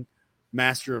everything,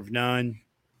 master of none,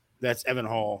 that's Evan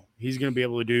Hull. He's going to be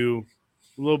able to do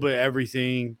a little bit of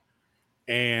everything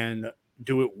and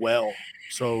do it well.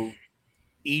 So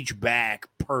each back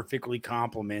perfectly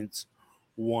complements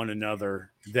one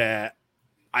another. That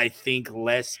I think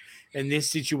less in this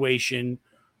situation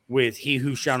with he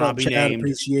who shall not be named.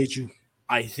 Appreciate you.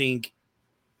 I think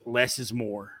less is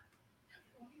more.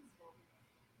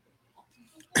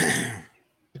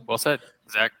 Well said,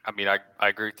 Zach. I mean, I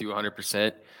agree with you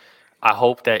 100%. I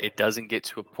hope that it doesn't get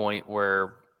to a point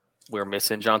where we're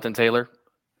missing Jonathan Taylor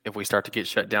if we start to get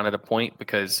shut down at a point,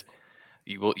 because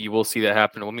you will see that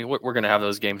happen. I mean, we're going to have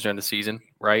those games during the season,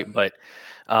 right? But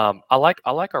I like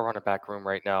our running back room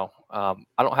right now. I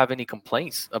don't have any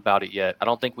complaints about it yet. I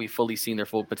don't think we've fully seen their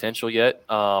full potential yet.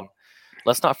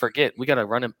 Let's not forget we got a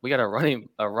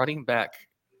running back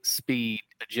speed,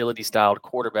 agility styled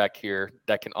quarterback here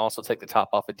that can also take the top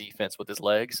off of defense with his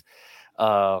legs.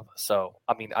 So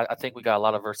I mean, I think we got a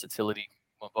lot of versatility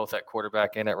both at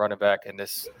quarterback and at running back, and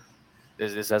this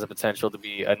has a potential to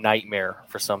be a nightmare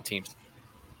for some teams.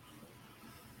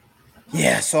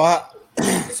 Yeah, so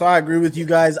So I agree with you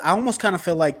guys. I almost kind of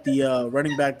feel like the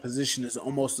running back position is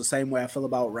almost the same way I feel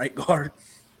about right guard.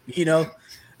 You know,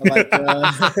 like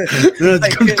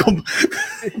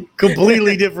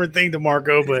completely different thing to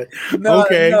Marco, but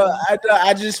okay.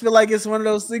 I just feel like it's one of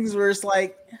those things where it's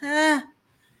like,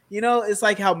 it's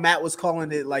like how Matt was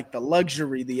calling it like the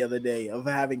luxury the other day of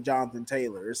having Jonathan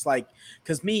Taylor. It's like,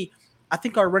 because I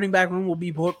think our running back room will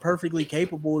be perfectly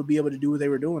capable to be able to do what they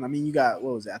were doing. I mean, you got,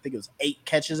 what was it? I think it was 8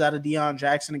 catches out of Deion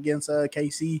Jackson against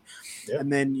KC. Yep. And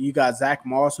then you got Zach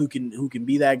Moss who can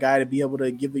be that guy to be able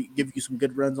to give you some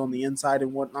good runs on the inside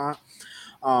and whatnot.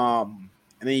 And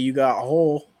then you got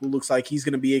Hole, who looks like he's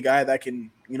going to be a guy that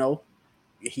can,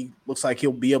 he looks like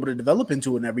he'll be able to develop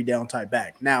into an every down type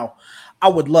back. Now, I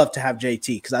would love to have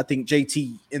JT because I think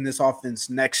JT in this offense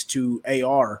next to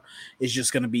AR is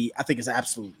just going to be, I think it's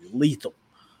absolutely lethal.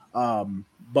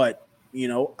 But,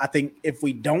 I think if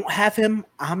we don't have him,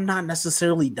 I'm not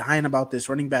necessarily dying about this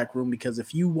running back room because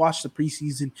if you watch the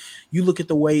preseason, you look at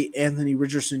the way Anthony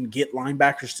Richardson get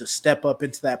linebackers to step up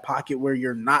into that pocket where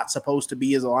you're not supposed to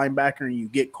be as a linebacker and you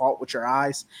get caught with your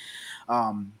eyes.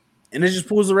 And it just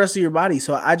pulls the rest of your body.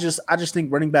 So I just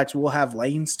think running backs will have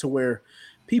lanes to where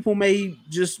people may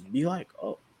just be like,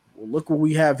 oh, well, look what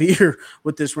we have here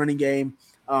with this running game.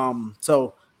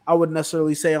 So I wouldn't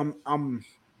necessarily say I'm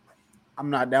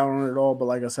not down on it at all. But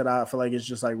like I said, I feel like it's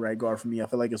just like right guard for me. I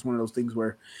feel like it's one of those things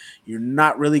where you're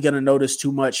not really going to notice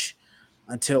too much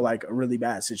until like a really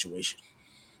bad situation.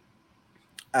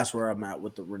 That's where I'm at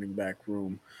with the running back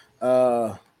room.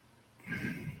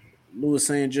 Lewis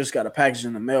saying just got a package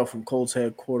in the mail from Colts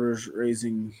headquarters,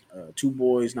 raising 2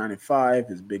 boys, 9 and 5.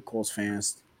 His big Colts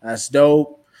fans. That's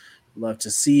dope. Love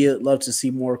to see it. Love to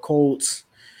see more Colts.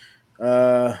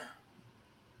 Love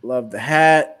the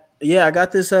hat. Yeah, I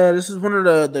got this. This is one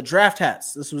of the draft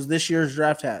hats. This was this year's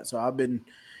draft hat. So I've been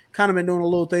doing a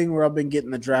little thing where I've been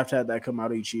getting the draft hat that come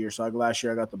out each year. So last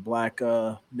year I got the black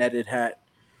netted hat.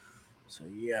 So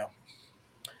yeah.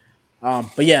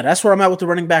 But yeah, that's where I'm at with the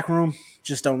running back room.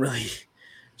 Just don't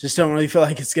really feel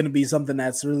like it's going to be something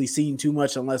that's really seen too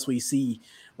much unless we see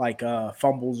like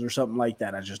fumbles or something like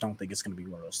that. I just don't think it's going to be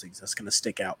one of those things that's going to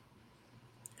stick out.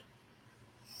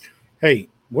 Hey,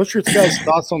 what's your guys'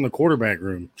 thoughts on the quarterback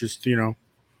room? Just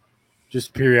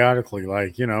periodically,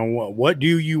 like, what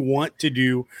do you want to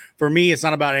do? For me, it's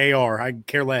not about AR. I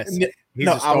care less. He's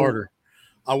a starter.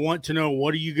 I want to know,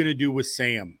 what are you going to do with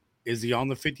Sam? Is he on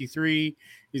the 53?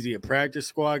 Is he a practice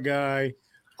squad guy?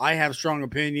 I have strong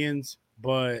opinions,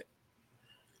 but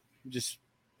just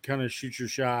kind of shoot your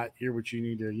shot. Hear what you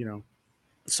need to,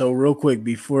 So real quick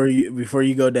before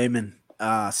you go, Damon,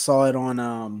 saw it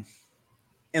on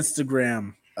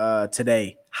Instagram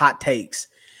today. Hot takes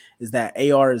is that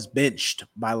AR is benched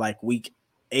by like week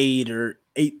 8 or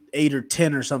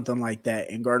 10 or something like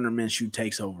that, and Gardner Minshew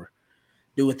takes over.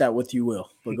 Do with that what you will.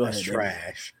 But go ahead.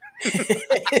 Trash.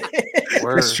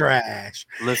 It's trash.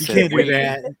 Listen, you can't do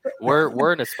that.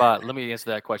 We're in a spot. Let me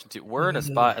answer that question too. We're in a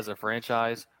spot as a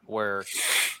franchise where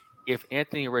if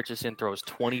Anthony Richardson throws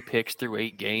 20 picks through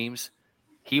 8 games,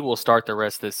 he will start the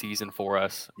rest of the season for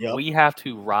us. Yep. We have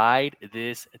to ride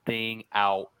this thing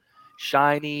out.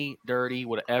 Shiny, dirty,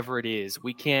 whatever it is.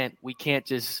 We can't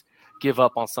just give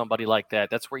up on somebody like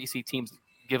that. That's where you see teams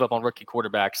give up on rookie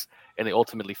quarterbacks and they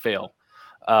ultimately fail.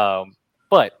 But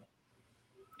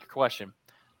your question,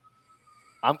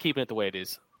 I'm keeping it the way it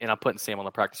is, and I'm putting Sam on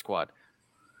the practice squad.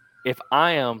 If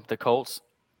I am the Colts,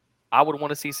 I would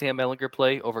want to see Sam Ehlinger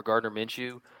play over Gardner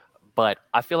Minshew, but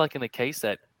I feel like in the case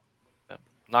that,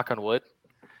 knock on wood,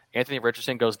 Anthony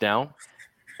Richardson goes down,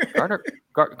 Gardner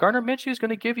Minshew is going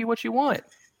to give you what you want.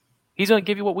 He's going to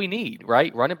give you what we need,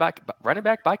 right? Running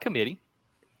back by committee.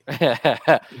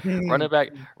 running back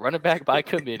by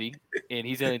committee, and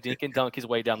he's going to dink and dunk his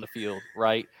way down the field,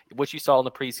 right? What you saw in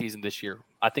the preseason this year,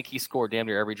 I think he scored damn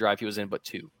near every drive he was in, but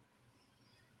 2.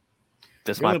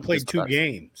 He only played 2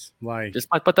 games, but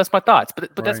that's my thoughts.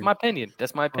 But right. That's my opinion.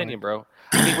 That's my opinion, bro.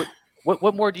 I mean,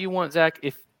 what more do you want, Zach?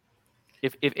 If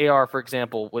AR, for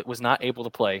example, was not able to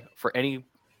play for any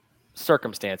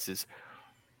circumstances,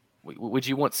 would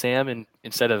you want Sam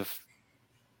instead of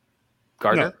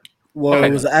Gardner? No. Well, okay.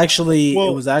 It was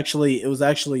actually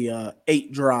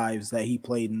 8 drives that he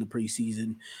played in the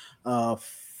preseason.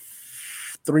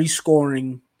 3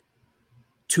 scoring,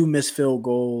 2 missed field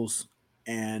goals,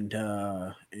 and 3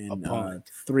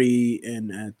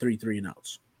 and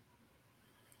outs.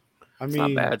 I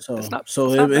mean, not bad.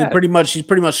 Pretty much he's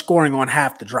pretty much scoring on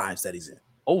half the drives that he's in.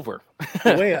 Over.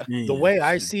 The way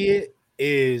I see it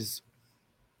is,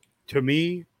 to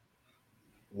me,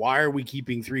 why are we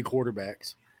keeping 3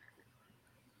 quarterbacks?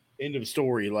 End of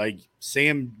story. Like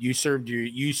Sam, you served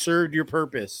your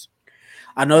purpose.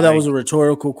 I know that was a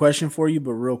rhetorical question for you,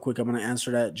 but real quick, I'm going to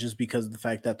answer that just because of the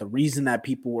fact that the reason that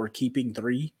people were keeping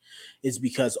 3 is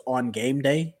because on game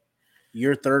day,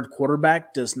 your third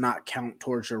quarterback does not count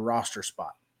towards your roster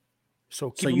spot.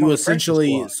 So you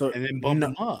essentially and then bump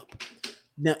them up.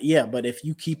 No, yeah, but if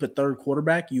you keep a third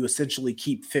quarterback, you essentially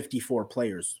keep 54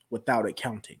 players without it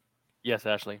counting. Yes,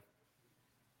 Ashley.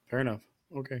 Fair enough.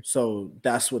 Okay. So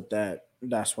that's why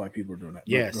people are doing that.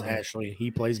 Yes, Ashley.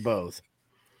 He plays both.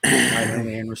 Tight end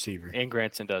and receiver. And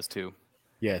Granson does too.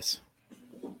 Yes.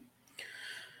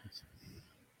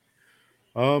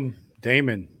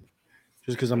 Damon,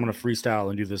 just because I'm going to freestyle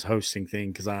and do this hosting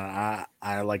thing because I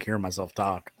like hearing myself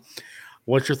talk.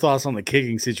 What's your thoughts on the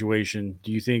kicking situation?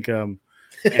 Do you think and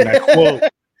I quote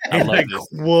I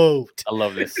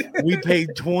love this. We paid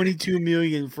 $22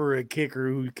 million for a kicker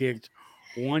who kicked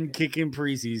one kick in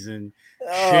preseason,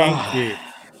 shanked it,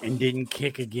 and didn't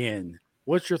kick again.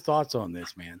 What's your thoughts on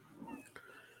this, man?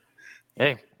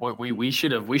 Hey, we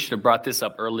should have brought this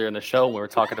up earlier in the show when we were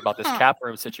talking about this cap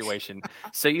room situation.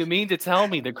 So you mean to tell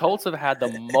me the Colts have had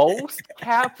the most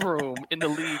cap room in the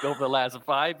league over the last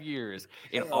 5 years,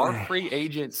 and our free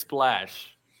agent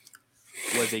splash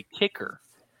was a kicker?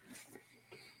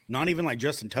 Not even like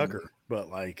Justin Tucker, but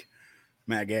like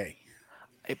Matt Gay.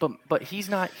 But he's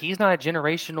not a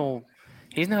generational.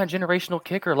 He's not a generational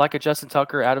kicker like a Justin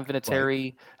Tucker, Adam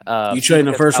Vinatieri. You trading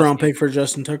a first round pick for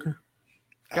Justin Tucker?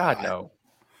 God no.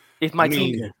 If my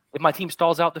team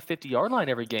stalls out the 50-yard line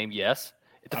every game, yes.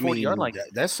 At the 40-yard line,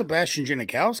 that's Sebastian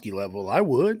Janikowski level. I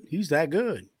would. He's that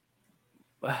good.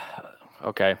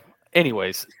 Okay.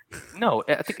 Anyways, no,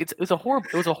 I think it was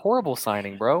a horrible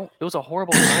signing, bro. It was a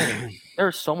horrible signing.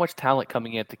 There's so much talent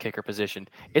coming in at the kicker position.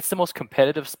 It's the most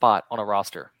competitive spot on a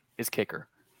roster is kicker.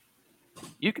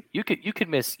 You could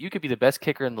be the best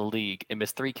kicker in the league and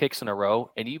miss 3 kicks in a row,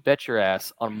 and you bet your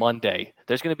ass on Monday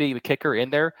there's going to be a kicker in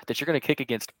there that you're going to kick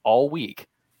against all week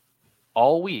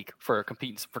for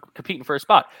competing for a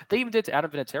spot. They even did to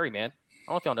Adam Vinatieri, man. I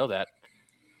don't know if y'all know that.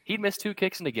 He'd miss 2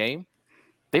 kicks in the game.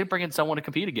 They'd bring in someone to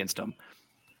compete against him.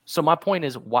 So my point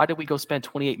is, why did we go spend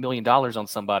 $28 million on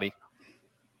somebody?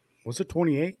 Was it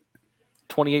 28?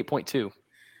 28.2.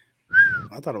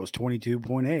 I thought it was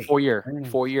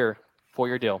 22.8.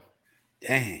 4-year deal.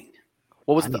 Dang.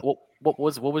 What was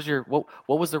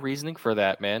the reasoning for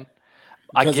that, man?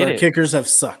 Because our kickers have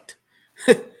sucked.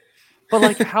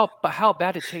 But how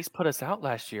bad did Chase put us out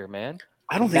last year, man?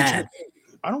 I don't think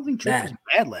Chase was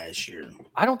bad last year.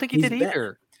 I don't think he did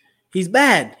either. He's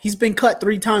bad. He's been cut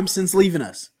 3 times since leaving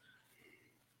us.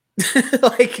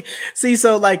 I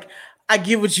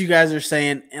get what you guys are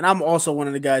saying, and I'm also one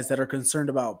of the guys that are concerned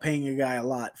about paying a guy a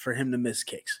lot for him to miss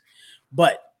kicks.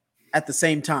 But at the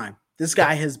same time, this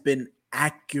guy has been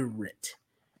accurate.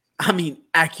 I mean,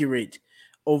 accurate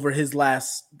over his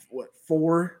last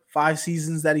 4-5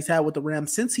 seasons that he's had with the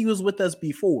Rams since he was with us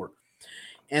before.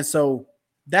 And so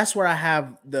that's where I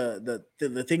have the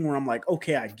thing where I'm like,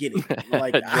 okay, I get it.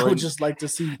 Like Jordan, I would just like to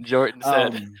see. Jordan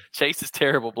said, "Chase is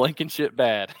terrible, blinking shit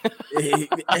bad."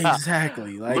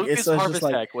 Exactly. Like Lucas Harvest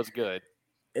was good.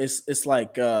 It's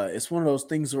like it's one of those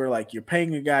things where like you're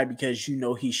paying a guy because you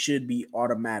know he should be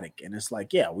automatic, and it's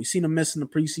like, yeah, we've seen him miss in the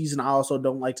preseason. I also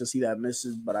don't like to see that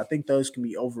misses, but I think those can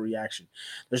be overreaction.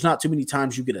 There's not too many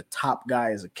times you get a top guy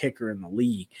as a kicker in the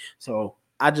league, so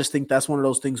I just think that's one of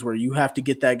those things where you have to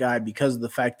get that guy because of the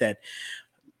fact that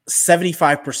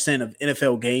 75% of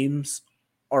NFL games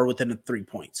are within 3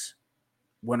 points,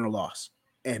 win or loss.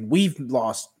 And we've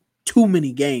lost too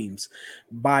many games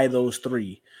by those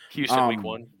 3. Houston week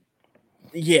 1.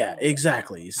 Yeah,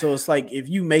 exactly. So it's like if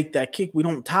you make that kick, we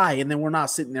don't tie, and then we're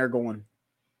not sitting there going,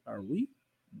 are we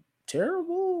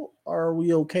terrible? Or are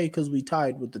we okay because we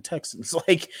tied with the Texans?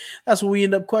 Like that's what we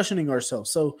end up questioning ourselves.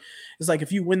 So it's like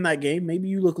if you win that game, maybe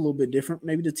you look a little bit different.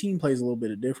 Maybe the team plays a little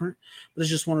bit different. But it's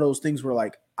just one of those things where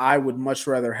like I would much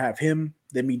rather have him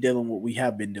than me dealing with what we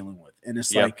have been dealing with. And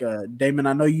it's like Damon,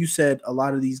 I know you said a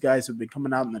lot of these guys have been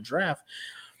coming out in the draft,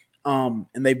 and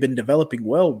they've been developing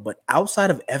well. But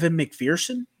outside of Evan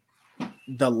McPherson,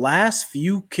 the last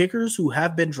few kickers who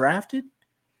have been drafted,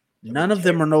 none of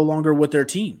them are no longer with their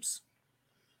teams.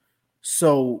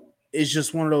 So it's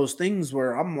just one of those things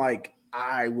where I'm like,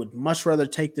 I would much rather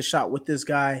take the shot with this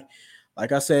guy.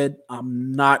 Like I said,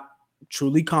 I'm not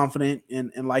truly confident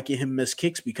in liking him miss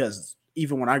kicks because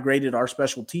even when I graded our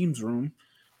special teams room,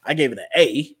 I gave it an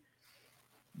A.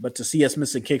 But to see us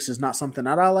missing kicks is not something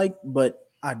that I like, but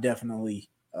I definitely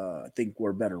think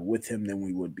we're better with him than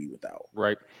we would be without.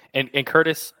 Right. And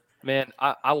Curtis, man,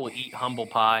 I will eat humble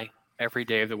pie every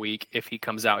day of the week if he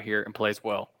comes out here and plays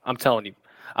well. I'm telling you.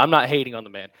 I'm not hating on the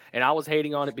man, and I was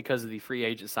hating on it because of the free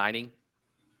agent signing,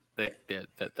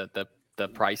 the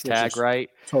price tag, right?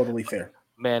 Totally fair.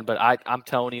 Man, but I'm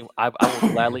telling you, I will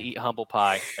gladly eat humble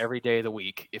pie every day of the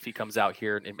week if he comes out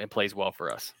here and plays well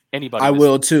for us. Anybody, I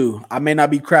will too. I may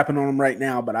not be crapping on him right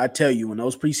now, but I tell you, when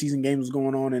those preseason games was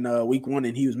going on in week 1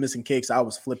 and he was missing kicks, I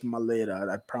was flipping my lid.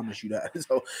 I promise you that.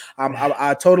 So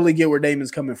I totally get where Damon's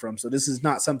coming from. So this is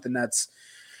not something that's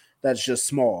just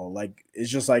small. Like, it's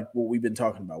just like what we've been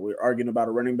talking about. We're arguing about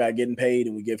a running back getting paid,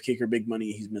 and we give kicker big money,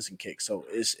 and he's missing kicks. So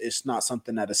it's not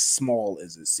something that is small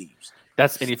as it seems.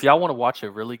 And if y'all want to watch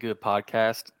a really good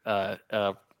podcast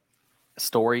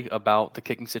story about the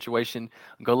kicking situation,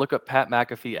 go look up Pat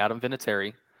McAfee, Adam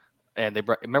Vinatieri, and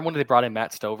remember when they brought in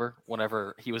Matt Stover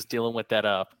whenever he was dealing with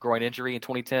that groin injury in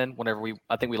 2010. Whenever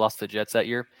I think we lost the Jets that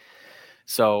year.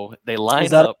 So they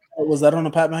lined up. Was that on the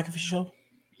Pat McAfee show?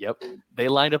 Yep, they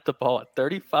lined up the ball at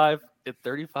 35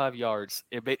 yards.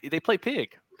 They play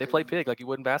pig. They play pig like you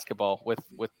would in basketball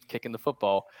with kicking the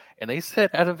football. And they said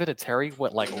Adam Vinatieri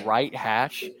went like right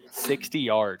hash 60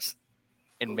 yards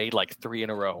and made like 3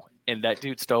 in a row. And that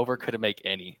dude Stover couldn't make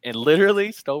any. And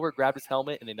literally Stover grabbed his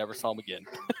helmet and they never saw him again.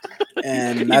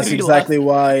 And that's exactly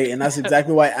why. And that's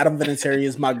exactly why Adam Vinatieri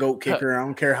is my GOAT kicker. I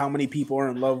don't care how many people are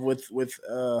in love with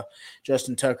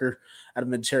Justin Tucker.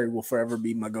 Adam Vinatieri will forever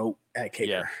be my GOAT at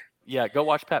kicker. Yeah, go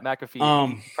watch Pat McAfee. He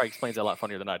probably explains that a lot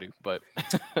funnier than I do. But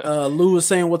Lou was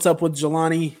saying, "What's up with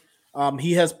Jelani?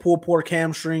 He has pulled pork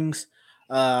hamstrings.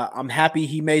 I'm happy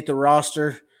he made the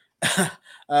roster."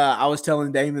 I was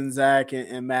telling Damon, Zach,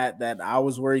 and Matt that I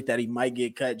was worried that he might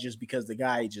get cut just because the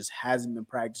guy just hasn't been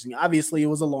practicing. Obviously, it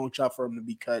was a long shot for him to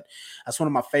be cut. That's one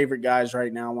of my favorite guys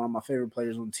right now, one of my favorite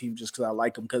players on the team just because I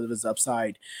like him because of his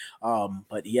upside.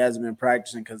 But he hasn't been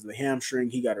practicing because of the hamstring.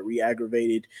 He got it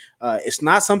re-aggravated. It's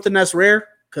not something that's rare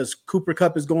because Cooper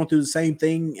Kupp is going through the same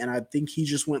thing, and I think he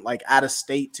just went like out of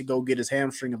state to go get his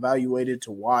hamstring evaluated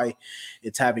to why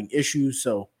it's having issues.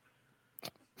 So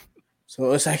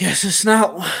I guess it's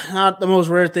not the most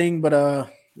rare thing, but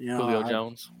Julio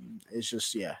Jones. It's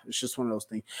just one of those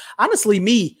things.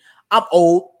 Honestly, I'm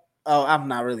old. I'm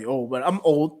not really old, but I'm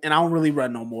old and I don't really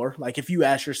run no more. Like, if you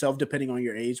ask yourself, depending on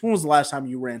your age, when was the last time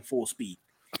you ran full speed?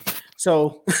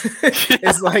 So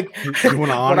it's like, you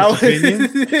want an honest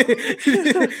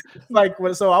opinion?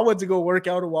 So I went to go work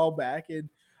out a while back, and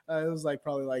it was like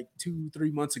probably like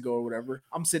 2-3 months ago or whatever.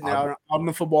 I'm sitting out on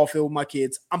the football field with my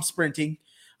kids. I'm sprinting.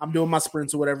 I'm doing my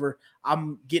sprints or whatever.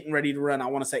 I'm getting ready to run. I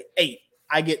want to say 8.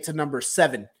 I get to number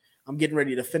 7. I'm getting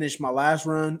ready to finish my last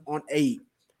run on 8.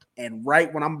 And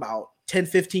right when I'm about 10,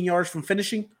 15 yards from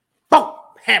finishing, boom,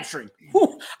 hamstring.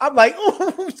 Whew. I'm like,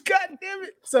 oh, God damn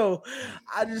it. So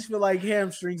I just feel like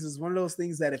hamstrings is one of those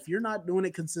things that if you're not doing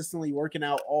it consistently, working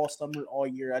out all summer, all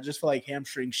year, I just feel like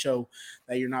hamstrings show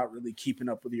that you're not really keeping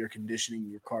up with your conditioning,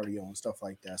 your cardio and stuff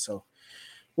like that. So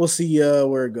we'll see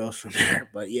where it goes from there.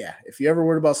 But yeah, if you ever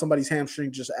worried about somebody's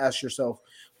hamstring, just ask yourself,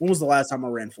 when was the last time I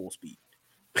ran full speed?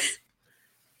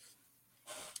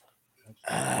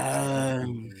 I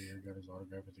got his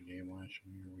autograph at the game last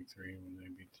year, week 3, when they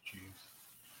beat the Chiefs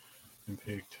and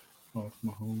picked off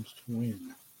Mahomes to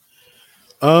win.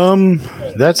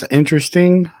 That's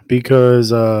interesting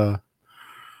because I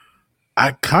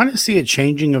kind of see a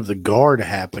changing of the guard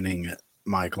happening at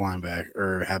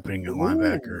linebacker.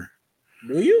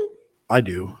 Do you? I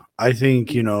do. I think,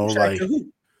 like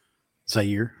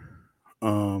Zaire.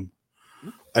 I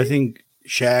think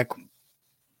Shaq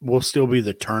will still be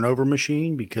the turnover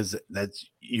machine because that's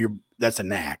a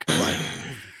knack.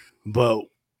 But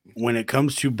when it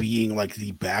comes to being like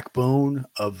the backbone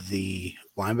of the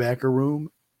linebacker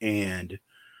room and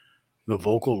the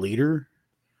vocal leader,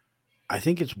 I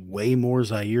think it's way more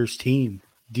Zaire's team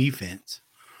defense.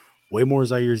 Way more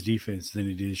Zaire's defense than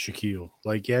it is Shaquille.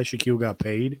 Like, yeah, Shaquille got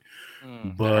paid,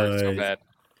 but so bad.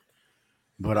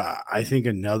 But I think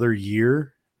another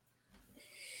year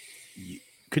you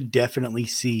could definitely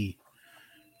see,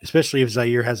 especially if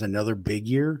Zaire has another big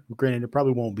year. Granted, it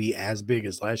probably won't be as big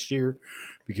as last year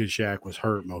because Shaq was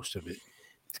hurt most of it.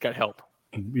 He's got help.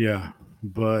 Yeah,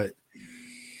 but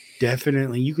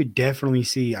you could definitely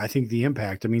see, I think, the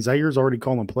impact. I mean, Zaire's already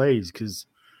calling plays because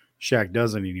Shaq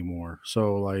doesn't anymore.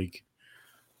 So, like,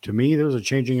 to me, there's a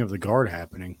changing of the guard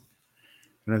happening.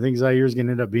 And I think Zaire's going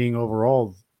to end up being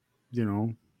overall,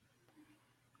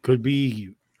 could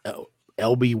be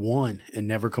LB1 and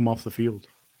never come off the field.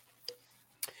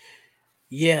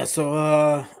 Yeah,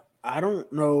 so I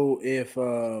don't know if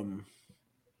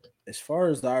as far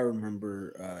as I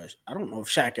remember, I don't know if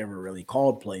Shaq ever really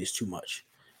called plays too much.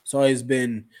 It's always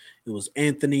been, it was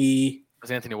Anthony,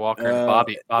 was Anthony Walker and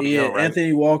Bobby yeah, Hill, right?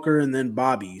 Anthony Walker and then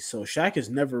Bobby. So Shaq has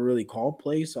never really called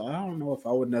plays. So I don't know if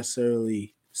I would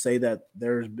necessarily say that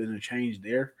there's been a change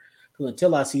there. Because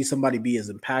until I see somebody be as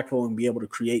impactful and be able to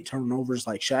create turnovers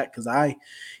like Shaq, because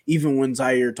even when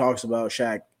Zaire talks about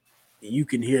Shaq, you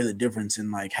can hear the difference in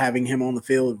like having him on the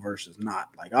field versus not.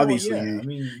 Like obviously, I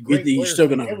mean, you're still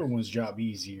gonna make everyone's job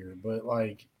easier, but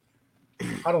like,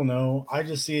 I don't know. I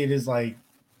just see it as like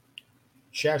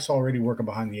Shaq's already working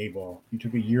behind the 8 ball. You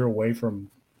took a year away from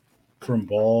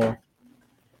ball.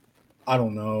 I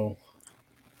don't know.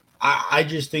 I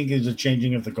just think it's a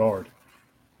changing of the guard.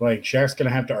 Like Shaq's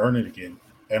gonna have to earn it again,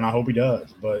 and I hope he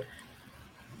does. But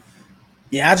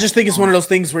yeah, I just think it's one of those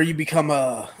things where you become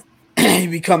you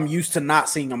become used to not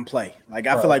seeing him play. Like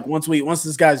I feel like once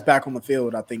this guy's back on the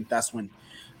field, I think that's when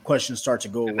questions start to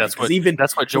go away.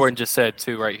 That's what Jordan just said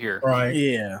too, right here. Right.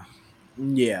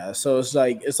 Yeah. So it's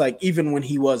like even when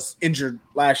he was injured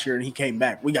last year and he came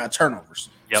back, we got turnovers.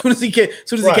 Yep. As soon as he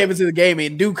came into the game,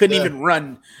 and dude couldn't even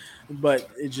run. But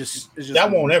it's just that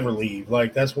won't ever leave.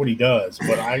 Like that's what he does.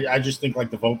 But I just think like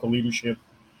the vocal leadership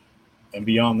and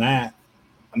beyond that,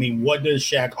 I mean, what does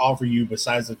Shaq offer you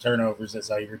besides the turnovers that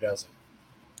Zaire doesn't?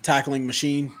 Tackling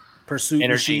machine, pursuit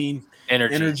machine,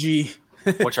 energy.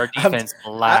 Which our defense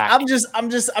lacks. I'm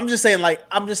just saying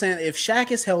if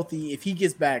Shaq is healthy, if he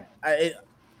gets back, I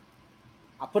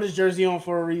put his jersey on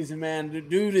for a reason, man. The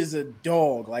dude is a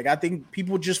dog. Like I think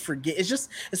people just forget.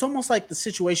 It's almost like the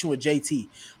situation with JT.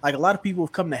 Like a lot of people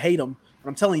have come to hate him, but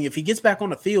I'm telling you, if he gets back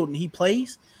on the field and he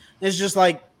plays, it's just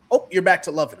like, oh, you're back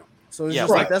to loving him. So it's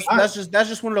just like that's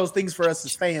just one of those things for us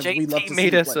as fans. We love to see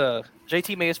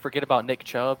JT made us forget about Nick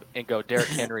Chubb and go Derrick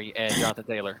Henry and Jonathan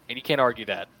Taylor, and you can't argue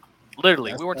that.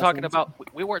 Literally, we weren't talking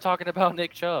about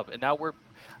Nick Chubb, and now we're,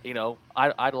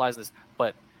 idolizing this.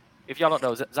 But if y'all don't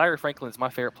know, Zaire Franklin is my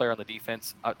favorite player on the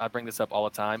defense. I bring this up all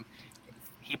the time.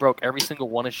 He broke every single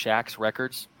one of Shaq's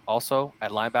records also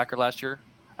at linebacker last year,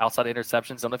 outside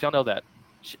interceptions. Don't know if y'all know that.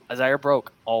 Zaire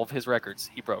broke all of his records.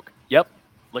 He broke. Yep.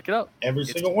 Look it up. Every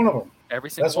single one of them.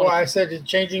 That's why I said the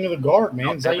changing of the guard,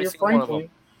 man. Zaire Franklin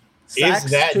is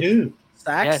that dude.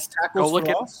 Sacks, tackles for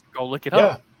loss. Go look it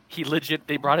up. He legit,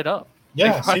 they brought it up.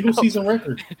 Yeah, single season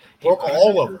record. Broke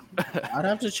all of them. I'd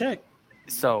have to check.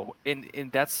 So,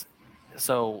 that's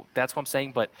what I'm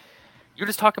saying. But you're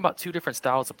just talking about two different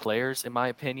styles of players, in my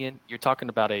opinion. You're talking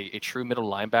about a true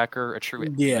middle linebacker, a true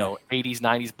 80s,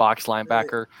 90s box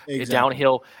linebacker, a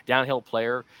downhill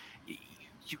player.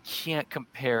 You can't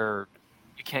compare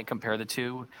the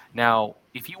two. Now,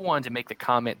 if you wanted to make the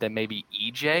comment that maybe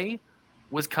EJ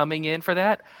was coming in for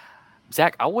that,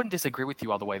 Zach, I wouldn't disagree with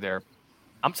you all the way there.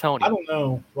 I'm telling you. I don't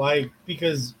know,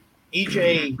 because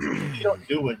EJ, you don't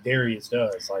do what Darius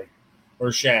does, or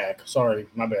Shaq. Sorry,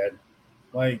 my bad.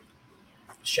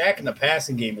 Shaq in the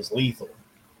passing game is lethal,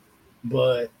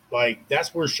 but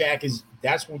that's where Shaq is.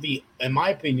 In my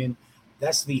opinion,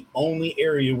 that's the only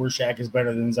area where Shaq is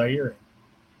better than Zaire.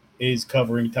 Is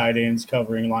covering tight ends,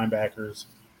 covering linebackers,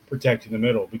 protecting the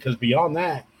middle. Because beyond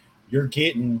that, you're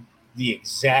getting the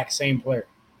exact same player.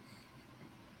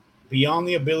 Beyond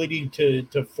the ability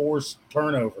to force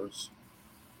turnovers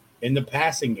in the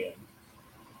passing game,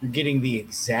 you're getting the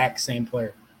exact same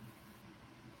player.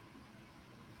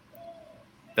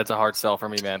 That's a hard sell for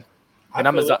me, man.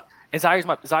 And Zaire's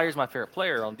my favorite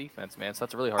player on defense, man. So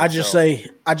that's a really hard. I just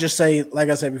say, like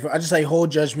I said before, I just say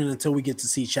hold judgment until we get to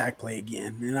see Shaq play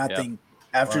again. And I think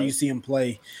after you see him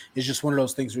play, it's just one of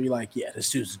those things where you're like, yeah, this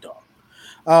dude's a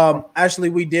dog. Actually,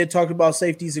 we did talk about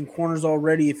safeties and corners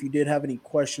already. If you did have any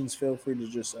questions, feel free to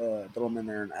just throw them in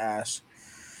there and ask.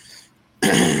 Do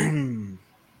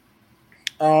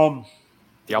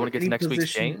y'all want to get to next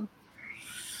week's game?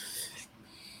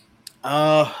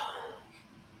 I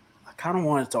kind of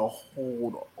wanted to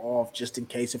hold off just in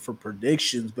case for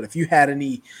predictions, but if you had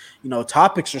any,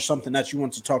 topics or something that you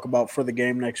want to talk about for the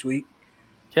game next week.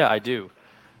 Yeah, I do.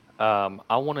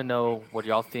 I want to know what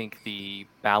y'all think the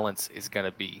balance is going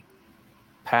to be.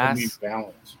 Pass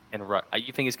and run.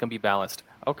 You think it's going to be balanced?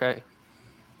 Okay.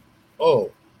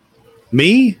 Oh,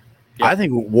 me? Yeah. I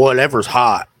think whatever's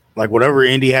hot, whatever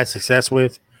Indy has success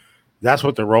with, that's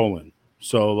what they're rolling.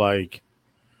 So,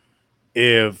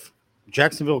 if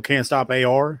Jacksonville can't stop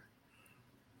AR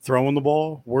throwing the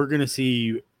ball, we're going to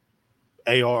see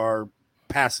AR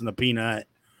passing the peanut,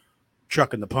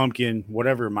 chucking the pumpkin,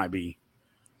 whatever it might be.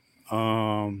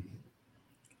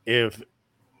 If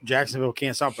Jacksonville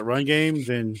can't stop the run game,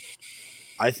 then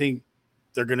I think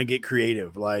they're going to get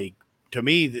creative. To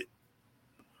me,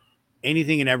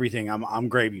 anything and everything, I'm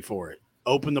gravy for it.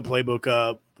 Open the playbook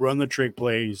up, run the trick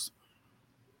plays,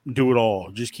 do it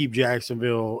all. Just keep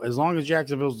Jacksonville. As long as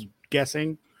Jacksonville's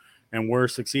guessing, and we're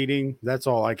succeeding, that's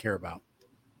all I care about.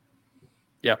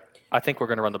 Yeah, I think we're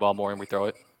going to run the ball more and we throw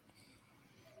it.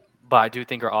 But I do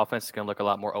think our offense is going to look a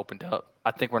lot more opened up.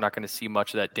 I think we're not going to see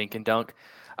much of that dink and dunk.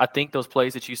 I think those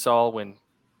plays that you saw when,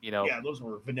 those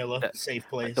were vanilla, safe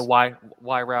plays. Like the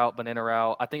Y route, banana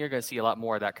route. I think you're going to see a lot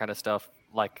more of that kind of stuff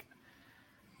like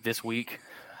this week.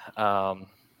 And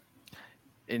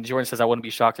Jordan says, I wouldn't be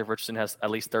shocked if Richardson has at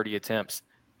least 30 attempts.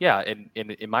 Yeah,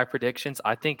 in my predictions,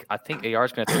 I think AR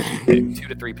is going to throw 2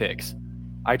 to 3 picks.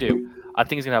 I do. I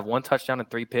think he's going to have 1 touchdown and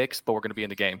 3 picks, but we're going to be in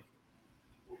the game.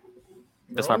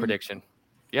 That's my prediction.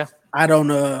 Yeah. I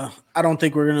don't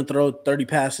think we're going to throw 30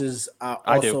 passes. I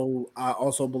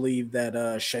also believe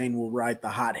that Shane will ride the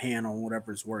hot hand on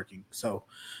whatever's working. So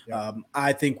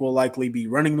I think we'll likely be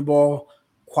running the ball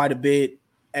quite a bit.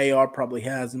 AR probably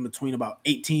has in between about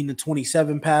 18 to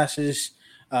 27 passes,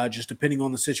 just depending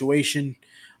on the situation.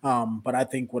 But I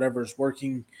think whatever's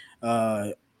working,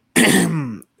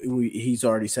 he's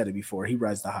already said it before. He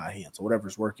rides the hot hand. So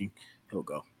whatever's working, he'll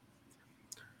go.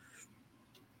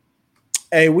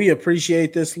 Hey, we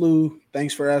appreciate this, Lou.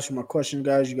 Thanks for asking my question,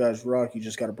 guys. You guys rock. You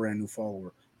just got a brand new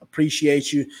follower.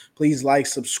 Appreciate you. Please like,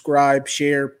 subscribe,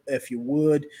 share if you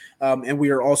would. And we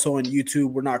are also on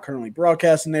YouTube. We're not currently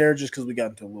broadcasting there just because we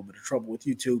got into a little bit of trouble with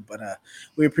YouTube. But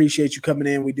we appreciate you coming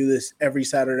in. We do this every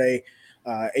Saturday,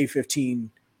 8:15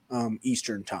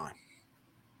 Eastern time.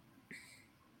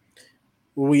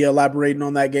 Were we elaborating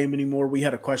on that game anymore? We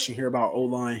had a question here about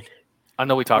O-line. I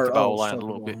know we talked about O-line a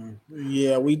little bit.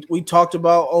 Yeah, we talked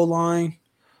about O-line.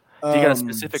 Do you got a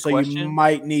specific question? You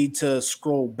might need to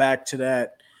scroll back to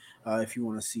that if you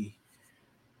want to see.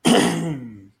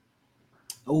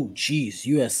 Oh, geez.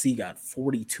 USC got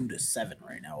 42-7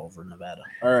 right now over Nevada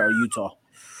or Utah.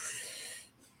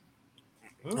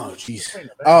 Oh, geez.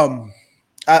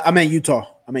 I meant Utah.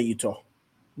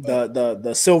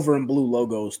 The silver and blue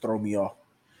logos throw me off.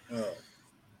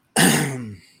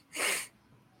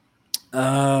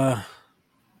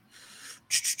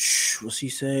 What's he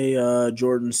say?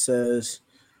 Jordan says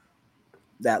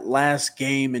that last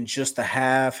game in just a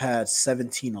half had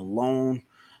 17 alone.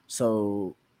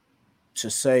 So to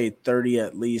say 30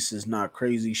 at least is not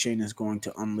crazy. Shane is going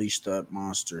to unleash that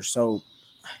monster. So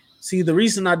see, the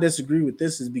reason I disagree with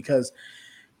this is because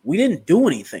we didn't do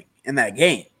anything in that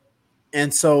game.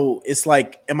 And so it's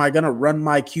like, am I going to run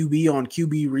my QB on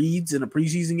QB reads in a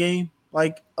preseason game?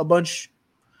 Like a bunch?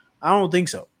 I don't think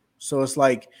so. So it's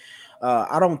like,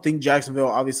 I don't think Jacksonville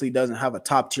obviously doesn't have a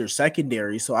top tier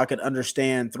secondary. So I could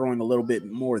understand throwing a little bit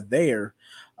more there.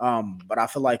 But I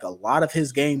feel like a lot of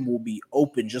his game will be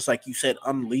open, just like you said,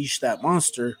 unleash that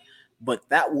monster. But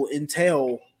that will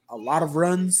entail a lot of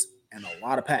runs and a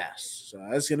lot of pass. So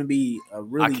that's going to be a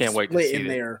really split in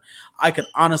there. I could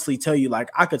honestly tell you, like,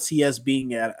 I could see us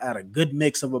being at a good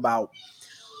mix of about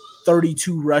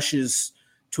 32 rushes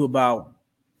to about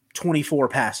 24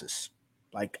 passes.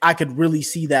 Like, I could really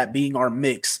see that being our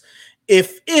mix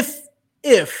if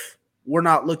we're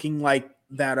not looking like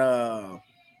that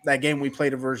game we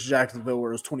played versus Jacksonville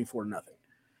where it was 24-0.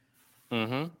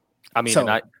 Mm-hmm. I mean,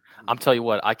 I'm telling you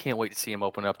what, I can't wait to see him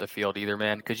open up the field either,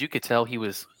 man, because you could tell he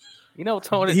was,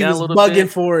 toning it down a little bit. He was bugging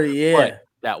for it, yeah. But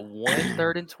that 1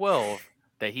 3rd and 12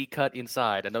 that he cut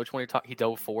inside, I know he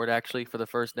dove forward actually for the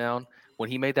first down. When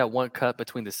he made that one cut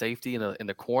between the safety and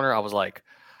the corner, I was like,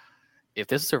 if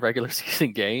this is a regular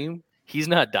season game, he's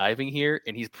not diving here,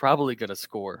 and he's probably going to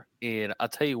score. And I'll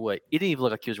tell you what, it didn't even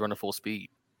look like he was running full speed.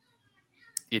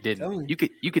 It didn't.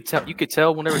 You could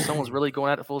tell whenever someone's really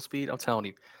going at full speed. I'm telling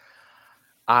you,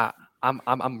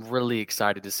 I'm really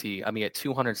excited to see. I mean, at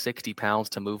 260 pounds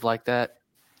to move like that,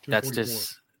 that's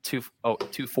just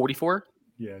 244.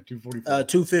 Yeah, 244.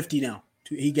 250 now.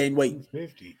 He gained weight.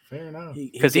 250, fair enough.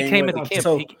 Because he came into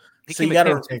camp. He came in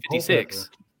 256.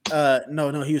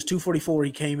 No, he was 244.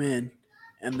 He came in,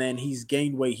 and then he's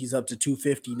gained weight. He's up to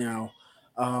 250 now.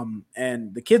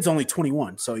 And the kid's only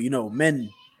 21, so men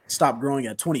stop growing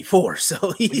at 24.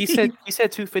 So he said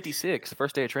 256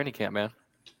 first day of training camp, man.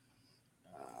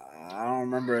 I don't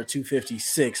remember a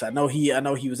 256. I know he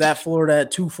was at Florida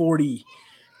at 240,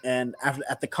 and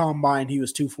at the combine he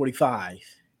was 245.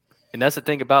 And that's the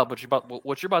thing about what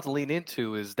you're about to lean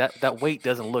into is that weight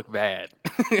doesn't look bad.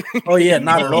 Oh yeah,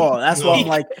 not at all. That's why I'm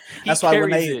like, that's why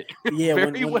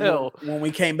when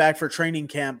we came back for training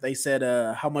camp, they said,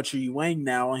 "How much are you weighing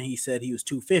now?" And he said he was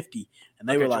 250, and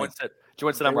they were like,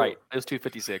 Jordan said I'm right. It was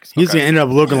 256. He's gonna end up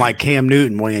looking like Cam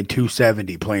Newton weighing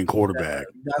 270 playing quarterback.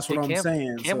 That's what I'm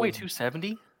saying. Cam weigh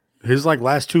 270. His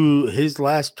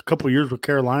last couple of years with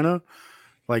Carolina.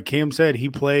 Like Cam said, his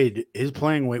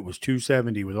playing weight was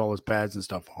 270 with all his pads and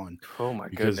stuff on. Oh my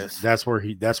goodness. That's where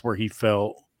he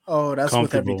felt. Oh, that's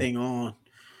with everything on.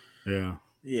 Yeah.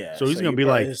 Yeah. So he's gonna be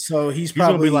like. So he's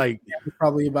probably like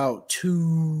probably about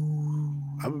 2.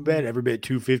 I would bet every bit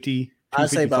 250. I'd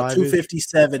say about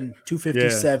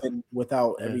 257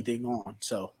 without everything on.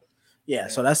 So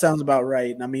so that sounds about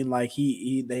right. And I mean, like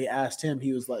they asked him,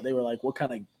 he was like, they were like, what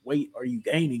kind of weight are you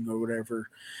gaining or whatever?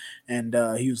 And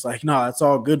he was like, no, it's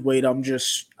all good weight. I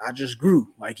just grew.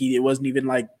 Like it wasn't even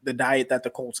like the diet that the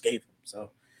Colts gave him.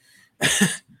 So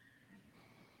it's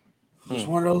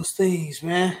one of those things,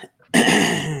 man.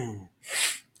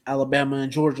 Alabama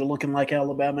and Georgia looking like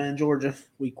Alabama and Georgia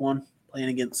week 1, playing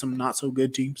against some not so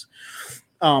good teams.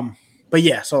 But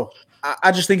yeah, so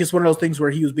I just think it's one of those things where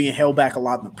he was being held back a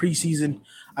lot in the preseason.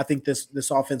 I think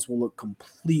this offense will look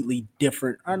completely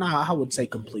different. I would say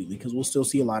completely because we'll still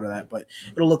see a lot of that, but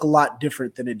it'll look a lot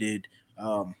different than it did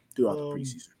throughout the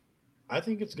preseason. I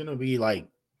think it's going to be like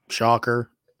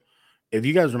shocker. If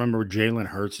you guys remember Jalen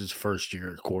Hurts' first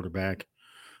year at quarterback,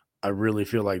 I really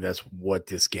feel like that's what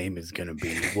this game is going to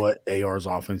be, what AR's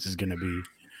offense is going to be.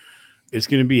 It's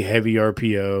going to be heavy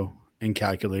RPO and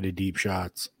calculated deep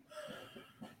shots.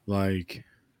 Like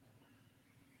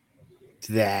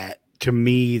that, to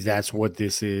me, that's what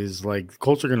this is. Like, the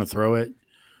Colts are going to throw it,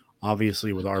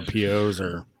 obviously, with RPOs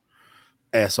or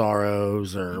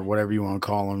SROs or whatever you want to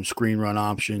call them, screen run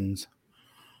options.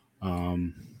 But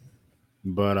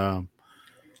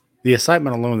the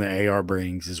excitement alone that AR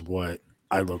brings is what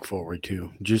I look forward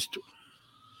to. Just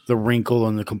the wrinkle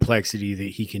and the complexity that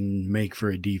he can make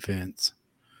for a defense.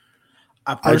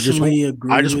 I personally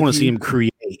agree. I just want to see him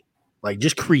create. Like,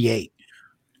 just create.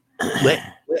 Let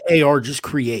AR just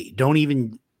create. Don't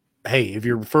even, hey, if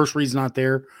your first read's not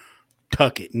there,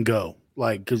 tuck it and go.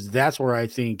 Like, because that's where I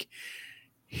think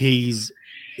he's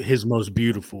his most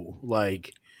beautiful.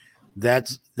 Like,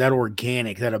 that's that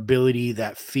organic, that ability,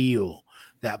 that feel,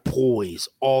 that poise,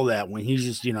 all that. When he's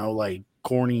just, like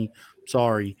corny,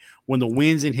 when the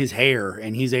wind's in his hair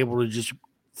and he's able to just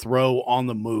throw on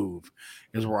the move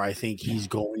is where I think he's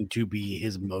going to be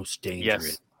his most dangerous.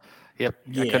 Yes. Yep.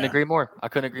 I couldn't agree more.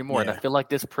 Yeah. And I feel like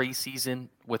this preseason,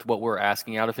 with what we're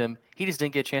asking out of him, he just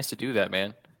didn't get a chance to do that,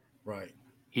 man. Right.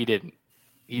 He didn't.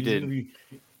 He didn't.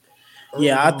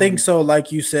 Yeah, I think so.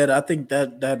 Like you said, I think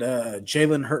that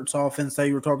Jalen Hurts offense that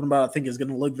you were talking about, I think is going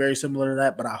to look very similar to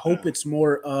that. But I hope it's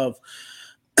more of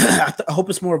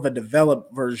a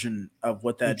developed version of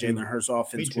what that Jalen Hurts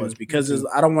offense was, because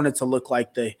I don't want it to look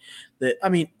like I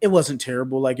mean, it wasn't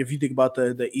terrible. Like, if you think about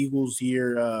the Eagles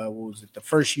year, what was it? The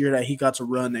first year that he got to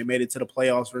run, they made it to the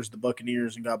playoffs versus the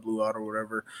Buccaneers and got blew out or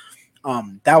whatever.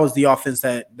 That was the offense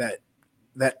that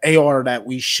AR that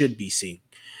we should be seeing.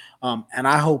 And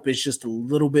I hope it's just a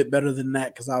little bit better than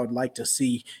that, because I would like to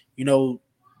see,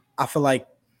 I feel like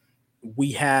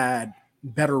we had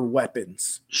better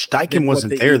weapons. Steichen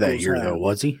wasn't there that year, though,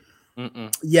 was he?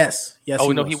 Mm-mm. Yes.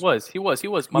 Oh, no, he was. He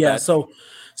was. My bad. So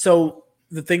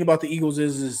the thing about the Eagles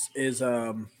is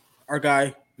our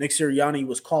guy, Nick Sirianni,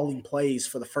 was calling plays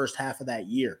for the first half of that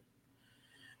year.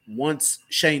 Once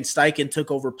Shane Steichen took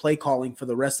over play calling for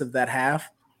the rest of that half,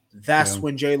 that's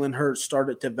when Jalen Hurts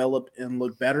started to develop and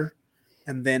look better.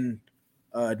 And then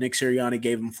Nick Sirianni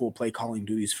gave him full play calling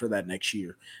duties for that next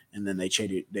year. And then they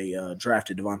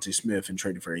drafted Devontae Smith and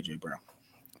traded for A.J. Brown.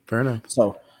 Fair enough.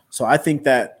 So I think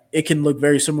that it can look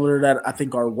very similar to that. I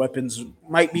think our weapons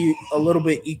might be a little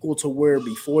bit equal to where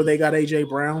before they got A.J.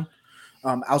 Brown.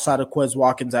 Outside of Quez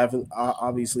Watkins,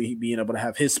 obviously he being able to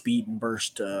have his speed and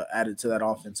burst added to that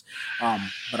offense.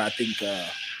 But I think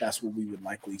that's what we would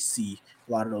likely see,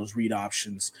 a lot of those read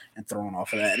options and throwing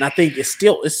off of that. And I think it's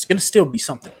going to still be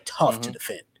something tough to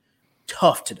defend.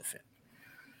 Tough to defend.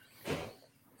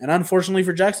 And unfortunately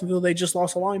for Jacksonville, they just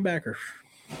lost a linebacker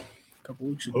a couple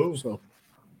weeks ago. So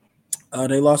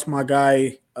they lost my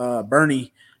guy,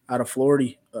 Bernie, out of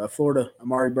Florida,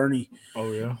 Amari Burney.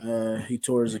 Oh, yeah. He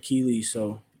tore his Achilles,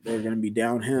 so they're going to be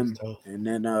down him. And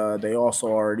then they also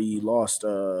already lost, I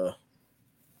don't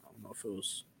know if it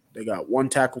was, they got one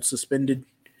tackle suspended.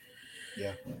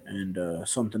 Yeah. And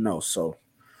something else. So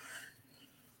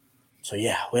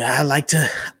yeah,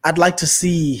 I'd like to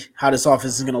see how this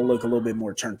offense is going to look a little bit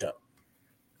more turned up.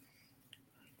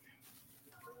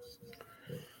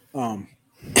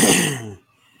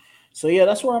 So, yeah,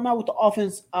 that's where I'm at with the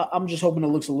offense. I'm just hoping it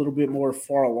looks a little bit more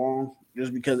far along,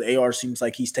 just because AR seems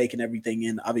like he's taking everything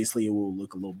in. Obviously, it will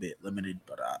look a little bit limited,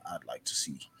 but I'd like to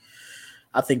see.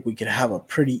 I think we could have a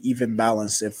pretty even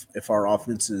balance if our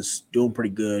offense is doing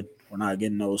pretty good. We're not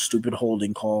getting those stupid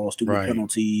holding calls, stupid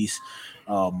penalties,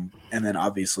 and then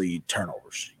obviously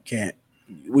turnovers.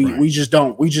 We just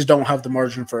don't have the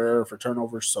margin for error for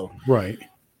turnovers. So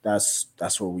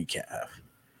that's where we can't have.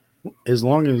 As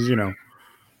long as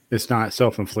it's not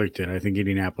self-inflicted. I think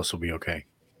Indianapolis will be okay.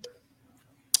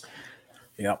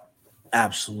 Yep,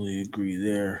 absolutely agree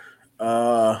there.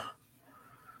 And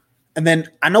then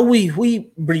I know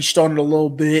we breached on it a little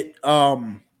bit,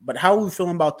 but how are we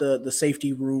feeling about the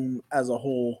safety room as a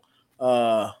whole?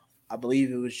 I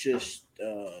believe it was just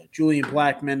Julian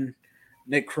Blackmon,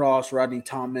 Nick Cross, Rodney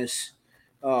Thomas.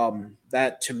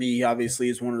 That to me obviously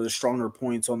is one of the stronger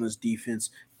points on this defense.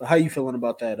 But how you feeling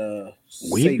about that?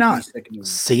 We've not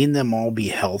seen them all be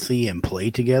healthy and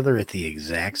play together at the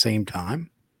exact same time.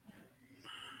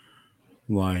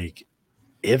 Like,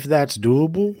 if that's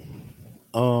doable,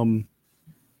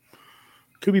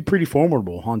 could be pretty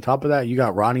formidable. On top of that, you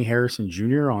got Rodney Harrison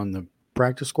Jr. on the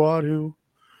practice squad, who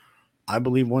I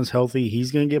believe once healthy,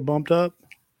 he's going to get bumped up.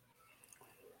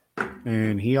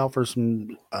 And he offers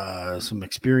some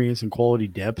experience and quality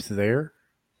depth there.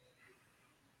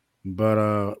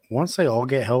 But once they all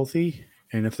get healthy,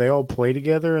 and if they all play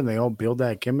together and they all build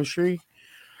that chemistry,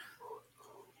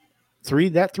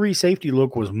 that three safety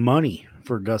look was money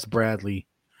for Gus Bradley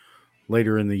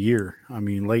later in the year. I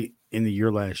mean, late in the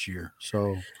year last year.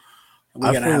 So we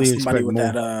gotta have somebody with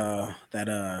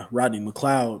that Rodney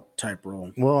McLeod type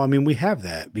role. Well, I mean, we have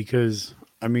that because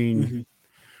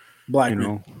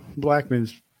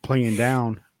Blackman's playing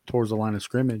down towards the line of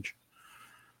scrimmage,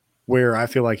 where I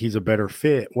feel like he's a better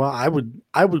fit. Well,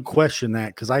 I would question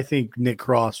that because I think Nick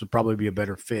Cross would probably be a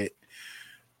better fit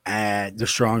at the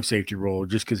strong safety role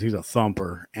just because he's a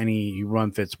thumper and he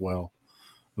run fits well.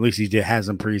 At least he has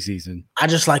in preseason. I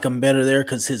just like him better there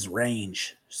because his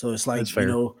range. So it's like,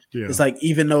 it's like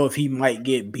even though if he might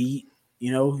get beat,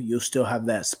 you'll still have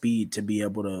that speed to be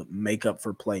able to make up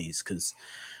for plays because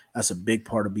that's a big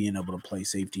part of being able to play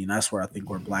safety. And that's where I think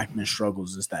where Blackmon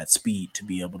struggles is that speed to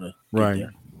be able to get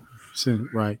there.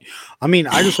 Right. I mean,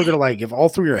 I just look at it like if all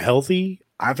three are healthy,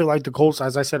 I feel like the Colts,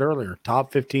 as I said earlier,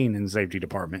 top 15 in the safety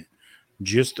department.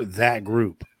 Just that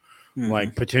group.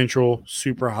 Like potential,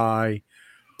 super high,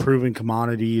 proven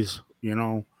commodities,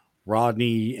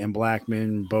 Rodney and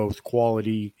Blackmon, both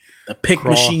quality. The pick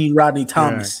machine, Rodney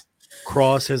Thomas. Yeah.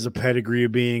 Cross has a pedigree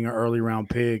of being an early round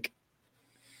pick.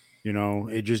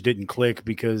 It just didn't click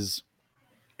because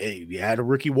he had a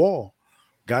rookie wall.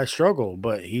 Guy struggled,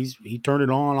 but he turned it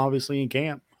on obviously in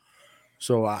camp.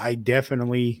 So I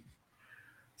definitely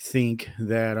think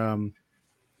that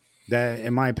that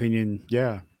in my opinion,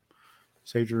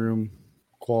 safety room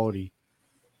quality.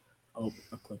 Oh,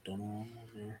 I clicked on all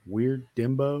there. Weird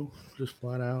Dimbo, just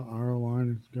flat out. Our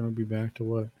line is going to be back to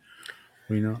what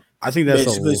we know. I think that's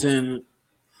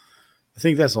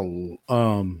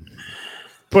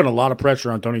putting a lot of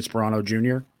pressure on Tony Sperano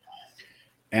Jr.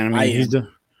 And I mean, he's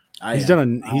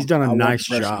done a nice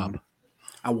job.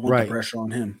 I want the pressure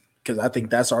on him because I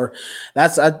think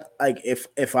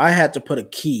if I had to put a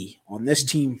key on this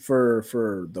team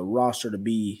for the roster to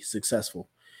be successful,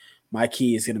 my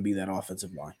key is going to be that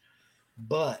offensive line.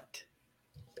 But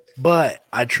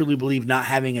I truly believe not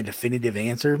having a definitive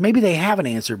answer. Maybe they have an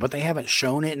answer, but they haven't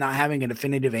shown it. Not having a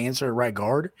definitive answer at right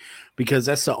guard because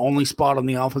that's the only spot on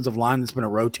the offensive line that's been a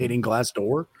rotating glass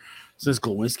door since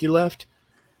Glowinski left.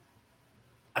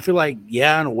 I feel like,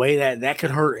 in a way that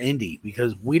could hurt Indy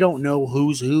because we don't know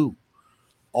who's who.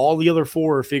 All the other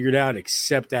four are figured out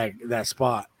except that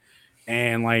spot.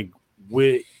 And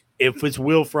if it's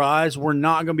Will Fries, we're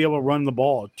not going to be able to run the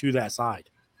ball to that side.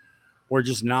 We're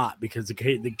just not because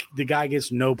the guy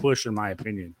gets no push, in my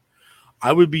opinion.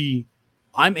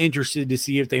 I'm interested to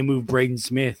see if they move Braden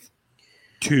Smith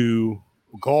to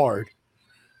guard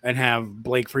and have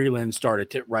Blake Freeland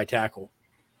start at right tackle.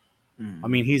 I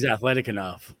mean, he's athletic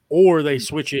enough. Or they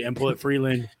switch it and put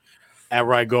Freeland at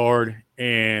right guard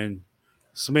and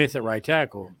Smith at right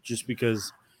tackle just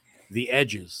because the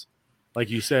edges, like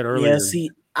you said earlier. Yeah, see,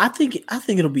 I think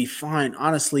it'll be fine,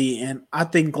 honestly. And I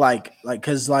think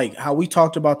because how we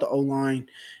talked about the O-line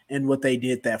and what they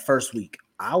did that first week,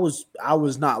 I was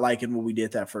not liking what we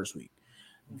did that first week.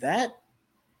 That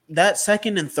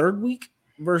second and third week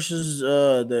versus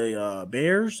the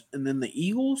Bears and then the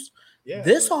Eagles,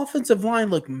 this offensive line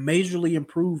looked majorly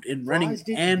improved in running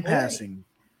and passing.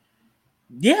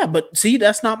 Yeah, but see,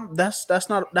 that's why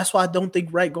I don't think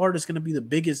right guard is going to be the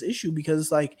biggest issue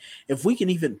because if we can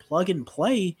even plug and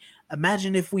play,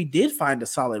 imagine if we did find a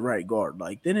solid right guard.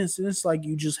 Then it's like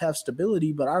you just have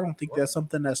stability, but I don't think that's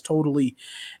something that's totally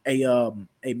a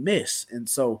miss. And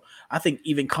so I think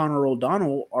even Connor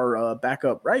O'Donnell, our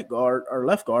backup right guard or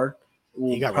left guard,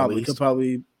 could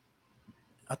probably.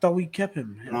 I thought we kept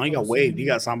him. No, he got waived. He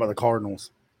got signed by the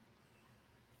Cardinals.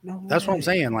 No, that's what I'm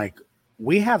saying.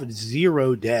 We have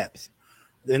zero depth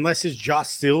unless it's Josh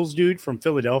Sills, dude, from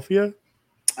Philadelphia.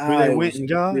 who they went and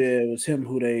got. Yeah, it was him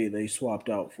who they swapped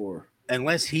out for.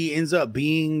 Unless he ends up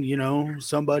being,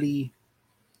 somebody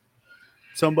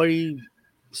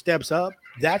steps up.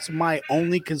 That's my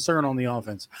only concern on the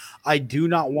offense. I do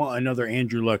not want another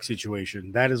Andrew Luck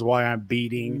situation. That is why I'm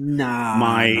beating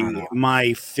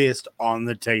my fist on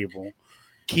the table.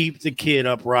 Keep the kid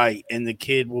upright, and the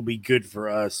kid will be good for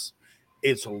us.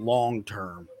 It's long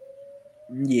term.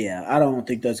 Yeah, I don't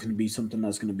think that's going to be something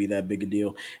that's going to be that big a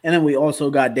deal. And then we also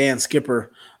got Dan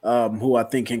Skipper, who I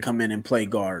think can come in and play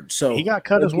guard. So he got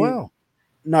cut as well.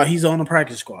 No, he's on the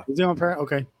practice squad. He's on practice.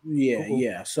 Okay. Yeah, cool.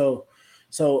 Yeah.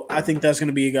 So I think that's going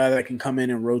to be a guy that can come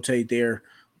in and rotate there.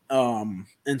 And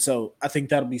so I think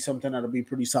that'll be something that'll be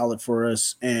pretty solid for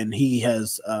us. And he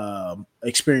has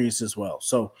experience as well.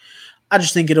 So I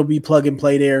just think it'll be plug and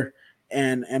play there.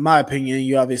 And in my opinion,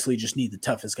 you obviously just need the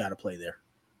toughest guy to play there.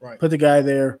 Right. Put the guy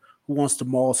there who wants to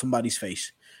maul somebody's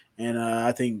face. And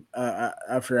I think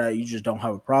after that, you just don't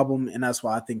have a problem. And that's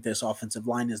why I think this offensive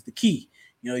line is the key.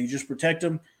 You just protect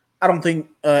them. I don't think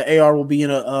AR will be in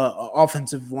a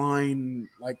offensive line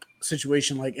like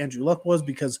situation like Andrew Luck was,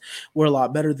 because we're a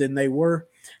lot better than they were.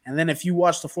 And then if you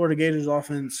watch the Florida Gators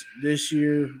offense this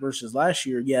year versus last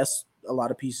year, yes, a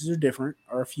lot of pieces are different,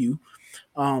 or a few.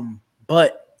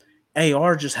 But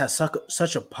AR just has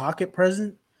such a pocket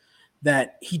presence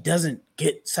that he doesn't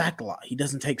get sacked a lot. He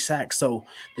doesn't take sacks. So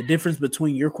the difference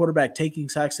between your quarterback taking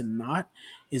sacks and not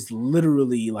is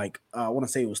literally like, I want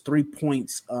to say it was 3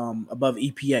 points above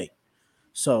EPA.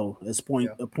 So it's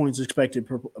points expected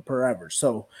per average.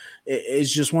 So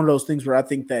it's just one of those things where I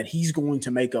think that he's going to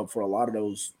make up for a lot of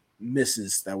those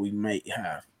misses that we may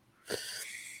have.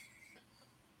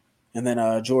 And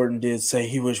then Jordan did say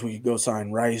he wished we could go sign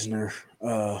Reisner.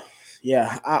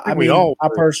 Yeah,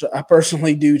 I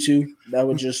personally do too. That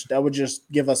would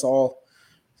just give us all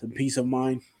some peace of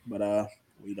mind, but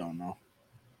we don't know.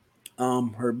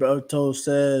 Herberto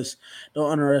says,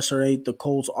 don't underestimate the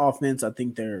Colts offense. I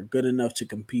think they're good enough to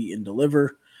compete and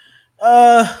deliver.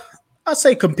 I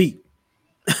say compete.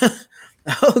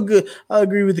 I'll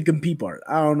agree with the compete part.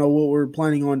 I don't know what we're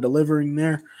planning on delivering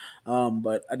there,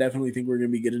 but I definitely think we're going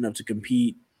to be good enough to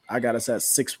compete. I got us at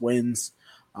 6 wins.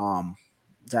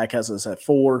 Zach has us at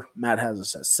 4. Matt has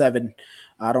us at 7.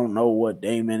 I don't know what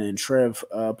Damon and Trev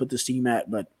put this team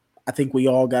at, but I think we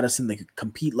all got us in the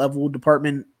compete level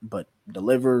department, but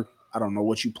deliver, I don't know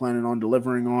what you planning on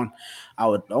delivering on.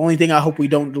 The only thing I hope we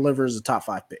don't deliver is a top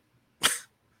 5 pick.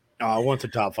 I want the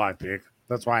top 5 pick.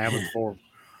 That's why I have it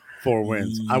 4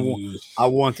 wins. I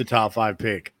want the top 5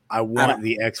 pick. I want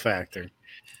the X factor.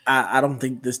 I don't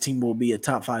think this team will be a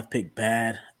top 5 pick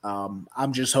bad.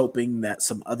 I'm just hoping that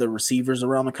some other receivers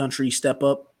around the country step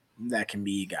up. That can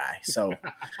be a guy. So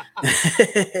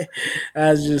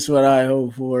that's just what I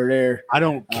hope for there. I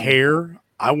don't care.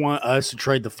 I want us to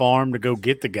trade the farm to go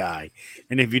get the guy.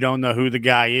 And if you don't know who the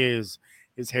guy is,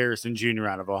 it's Harrison Jr.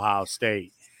 out of Ohio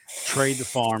State. Trade the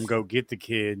farm, go get the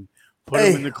kid, put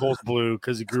him in the Colts blue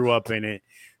because he grew up in it.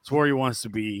 It's where he wants to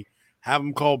be. Have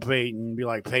him call Peyton, be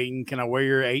like, Peyton, can I wear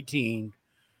your 18?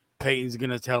 Peyton's going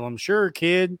to tell him, sure,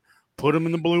 kid. Put him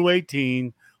in the blue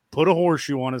 18. Put a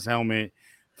horseshoe on his helmet.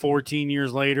 14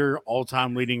 years later,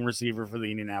 all-time leading receiver for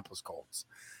the Indianapolis Colts.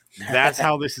 That's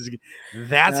how this is.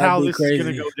 That's how this is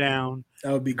going to go down.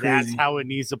 That would be crazy. That's how it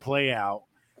needs to play out.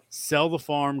 Sell the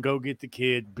farm, go get the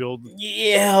kid, build.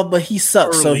 Yeah, but he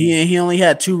sucks. Early. So he only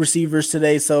had 2 receivers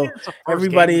today. So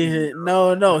everybody,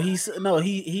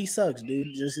 he sucks, dude.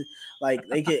 Just like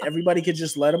everybody could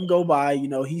just let him go by.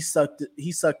 He sucked.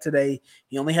 He sucked today.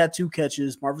 He only had 2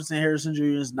 catches. Marvin Harrison Jr.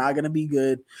 is not going to be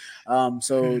good.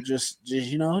 So just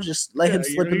let him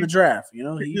slip in the draft.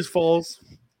 He just falls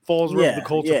where the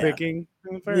Colts are picking.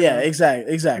 Yeah,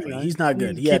 exactly. He's not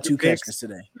good. He had 2 catches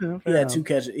today. He had 2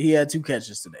 catches. He had 2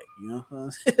 catches today.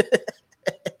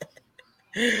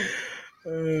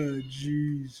 Oh,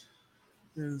 jeez,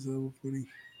 that's so funny.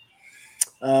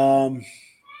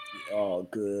 Oh,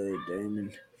 good,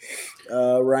 Damon.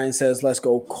 Ryan says, "Let's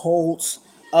go Colts."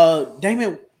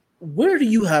 Damon, where do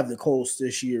you have the Colts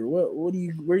this year?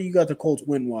 Where you got the Colts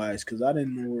win wise? Because I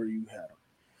didn't know where you had them.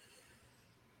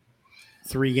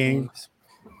 3 games.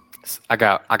 I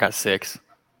got 6.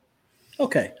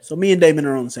 Okay, so me and Damon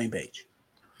are on the same page.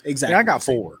 Exactly. Yeah, I got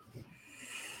 4.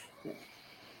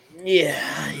 Yeah.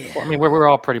 Well, I mean, we're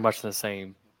all pretty much in the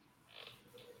same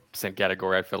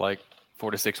category. I feel like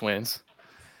 4 to 6 wins.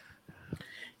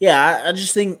 Yeah, I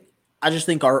just think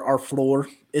our floor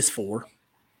is 4.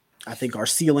 I think our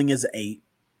ceiling is 8,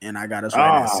 and I got us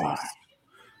right at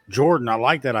 6. Jordan, I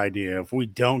like that idea. If we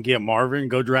don't get Marvin,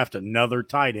 go draft another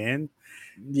tight end.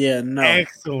 Yeah, no.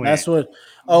 Excellent. That's what.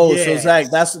 Oh, yes. So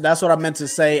Zach, that's what I meant to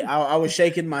say. I was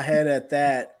shaking my head at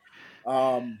that.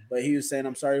 But he was saying,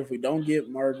 I'm sorry if we don't get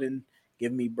Marvin,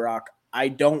 give me Brock. I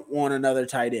don't want another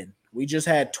tight end. We just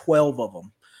had 12 of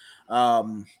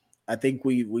them. I think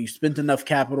we spent enough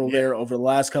capital there over the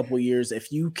last couple of years.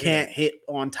 If you can't hit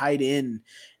on tight end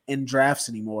in drafts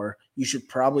anymore, you should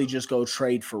probably just go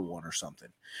trade for one or something.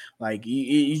 Like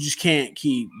you just can't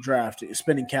keep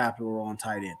spending capital on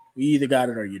tight end. You either got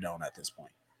it or you don't at this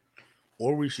point.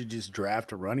 Or we should just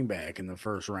draft a running back in the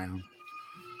first round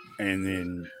and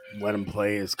then let him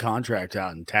play his contract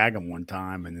out and tag him one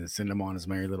time and then send him on his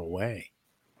merry little way.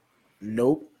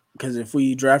 Nope. Because if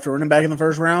we draft a running back in the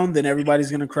first round, then everybody's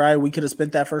going to cry. We could have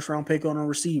spent that first round pick on a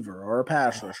receiver or a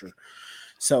pass rusher.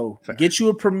 So get you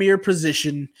a premier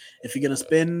position. If you're going to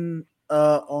spend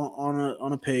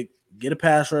on a pick, get a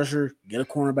pass rusher, get a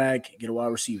cornerback, get a wide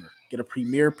receiver, get a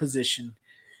premier position.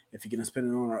 If you're going to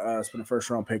spend it on spend a first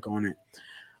round pick on it,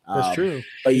 that's true.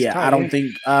 But yeah, I don't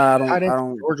think I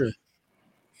don't. Georgia,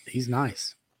 he's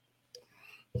nice.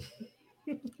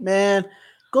 Man,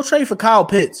 go trade for Kyle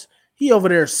Pitts. He over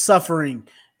there suffering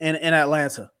in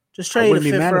Atlanta. Just trade a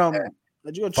fifth round.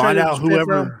 Find out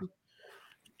whoever.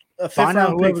 A fifth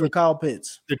round pick for Kyle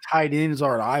Pitts. The tight ends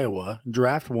are at Iowa.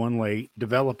 Draft one late,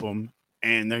 develop them,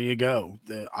 and there you go.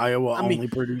 The Iowa only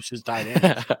produces tight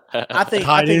ends. I think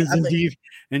tight ends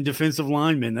and defensive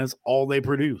linemen. That's all they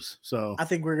produce. So I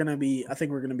think we're gonna be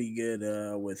good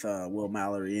with Will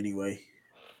Mallory anyway.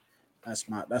 That's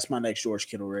my next George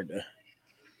Kittle right there.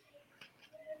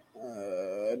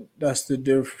 That's the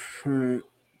different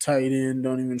tight end.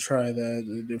 Don't even try that.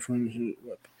 The different.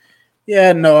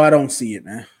 Yeah, no, I don't see it,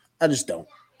 man. I just don't.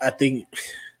 I think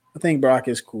Brock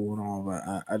is cool and all, but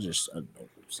I don't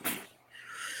see it.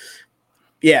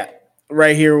 Yeah,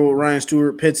 right here with Ryan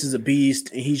Stewart, Pitts is a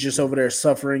beast, and he's just over there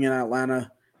suffering in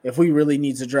Atlanta. If we really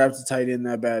need to draft a tight end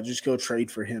that bad, just go trade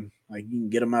for him. Like, you can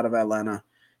get him out of Atlanta.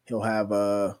 He'll have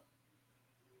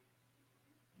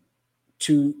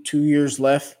 2 years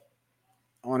left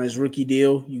on his rookie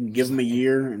deal. You can give him a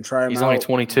year and try him out. He's only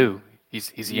 22.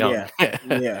 He's young.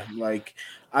 Yeah. Like,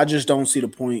 I just don't see the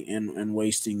point in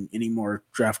wasting any more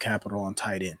draft capital on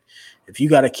tight end. If you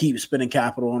got to keep spending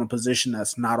capital on a position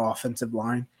that's not offensive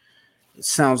line, it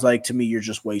sounds like to me you're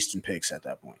just wasting picks at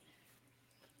that point.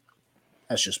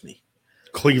 That's just me.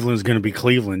 Cleveland's going to be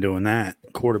Cleveland doing that.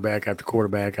 Quarterback after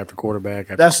quarterback after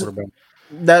quarterback after quarterback.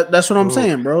 That's what I'm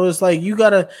saying, bro. It's like you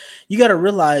gotta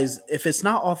realize if it's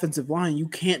not offensive line, you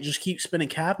can't just keep spending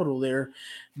capital there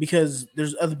because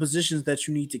there's other positions that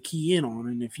you need to key in on.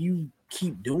 And if you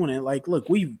keep doing it, like, look,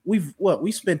 we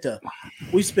spent a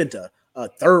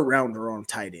third rounder on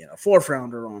tight end, a fourth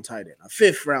rounder on tight end, a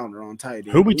fifth rounder on tight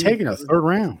end. Who we taking a third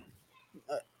round?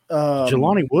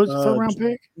 Jelani Woods, third round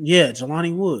pick? Yeah,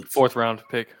 Jelani Woods. Fourth round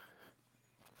pick.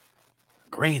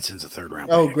 Granson's a third round.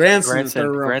 Oh, Granson's a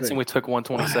third round. Granson, we took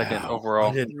 122nd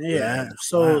overall. Yeah.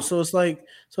 So it's like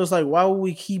why would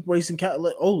we keep wasting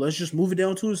capital? Oh, let's just move it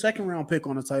down to a second round pick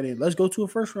on a tight end. Let's go to a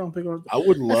first round pick on. I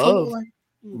would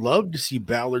love to see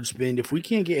Ballard spend. If we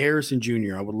can't get Harrison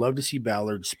Jr., I would love to see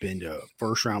Ballard spend a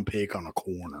first round pick on a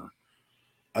corner.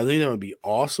 I think that would be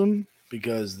awesome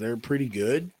because they're pretty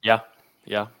good. Yeah.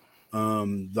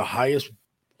 The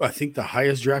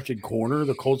highest drafted corner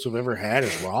the Colts have ever had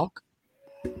is Rock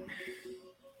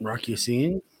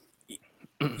Ya-Sin.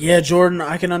 Yeah, Jordan,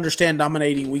 I can understand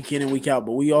dominating week in and week out,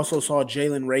 but we also saw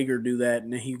Jalen Reagor do that,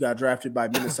 and he got drafted by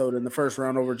Minnesota in the first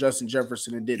round over Justin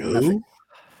Jefferson and did nothing.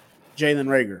 Jalen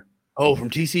Reagor. Oh,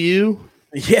 from TCU?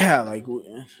 Yeah, like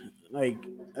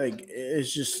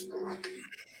it's just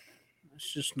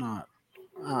not.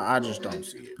 I just don't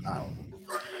see it.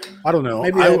 I don't know.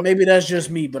 Maybe that's just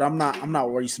me, but I'm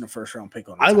not wasting a first round pick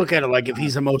on it. I look at it like if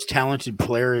he's the most talented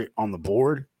player on the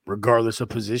board, regardless of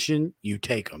position, you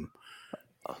take him.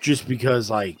 Just because,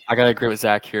 like, I gotta agree with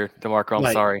Zach here, DeMarco.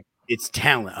 I'm sorry. It's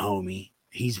talent, homie.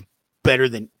 He's better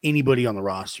than anybody on the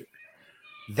roster.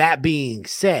 That being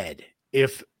said,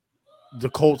 if the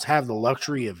Colts have the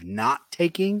luxury of not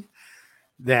taking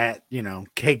that,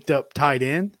 caked up tight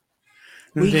end,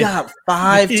 we got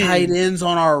 5 tight ends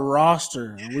on our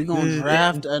roster. Are we gonna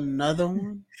draft another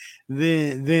one?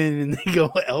 Then they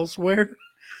go elsewhere.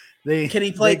 Can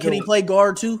he play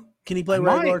guard too? Can he play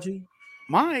right guard too?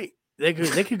 They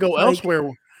could go elsewhere.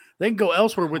 They can go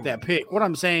elsewhere with that pick. What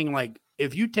I'm saying, like,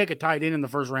 if you take a tight end in the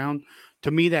first round,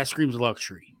 to me that screams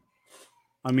luxury.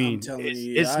 I mean,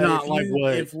 it's not like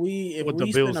what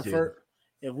the Bills did.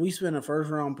 If we spend a first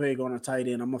round pick on a tight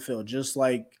end, I'm gonna feel just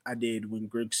like I did when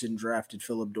Grigson drafted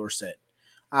Philip Dorsett.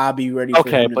 I'll be ready for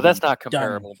Okay, him. But that's not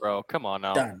comparable, bro. Come on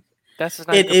now. Done. That's just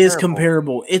not It is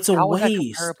comparable. It's a How waste. How is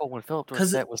that comparable when Philip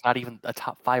Dorsett was not even a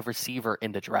top 5 receiver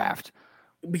in the draft?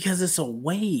 Because it's a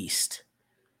waste.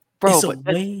 Bro, it's a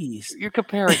waste. You're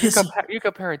comparing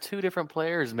two different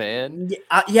players, man.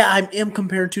 Yeah, I am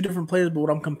comparing two different players, but what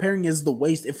I'm comparing is the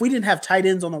waste. If we didn't have tight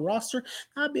ends on the roster,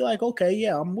 I'd be like, okay,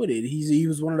 yeah, I'm with it. He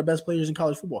was one of the best players in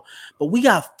college football. But we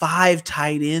got 5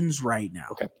 tight ends right now.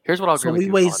 Okay, here's what I'll agree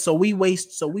with you. So we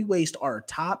waste our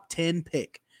top 10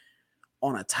 pick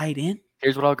on a tight end.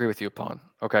 Here's what I'll agree with you upon.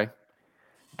 Okay,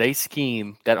 they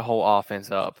scheme that whole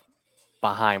offense up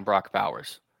behind Brock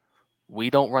Bowers. We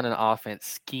don't run an offense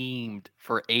schemed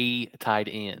for a tight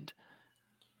end.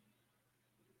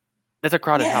 That's a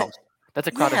crowded house. That's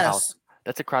a crowded house.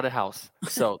 That's a crowded house.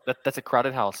 So that's a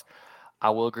crowded house. I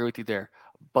will agree with you there.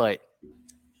 But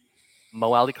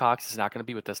Mo Alie-Cox is not going to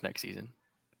be with us next season.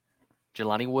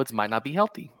 Jelani Woods might not be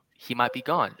healthy. He might be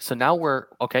gone. So now we're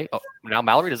okay. Oh, now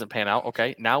Mallory doesn't pan out.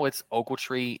 Okay. Now it's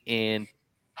Ogletree and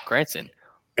Granson.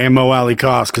 And Mo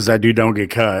Alie-Cox, because that dude don't get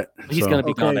cut. He's going to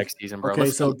be gone next season, bro. Okay,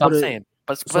 so put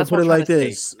it like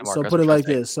this.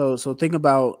 So think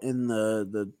about in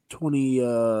the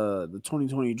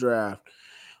 2020 draft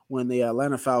when the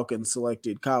Atlanta Falcons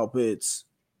selected Kyle Pitts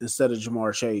instead of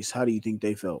Jamar Chase. How do you think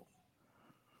they felt?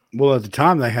 Well, at the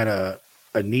time they had a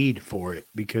need for it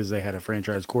because they had a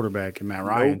franchise quarterback in Matt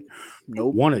Ryan.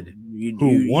 Nope. Wanted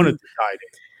the tight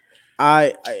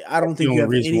end. I don't think you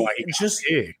have any.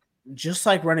 Just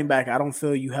like running back, I don't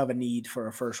feel you have a need for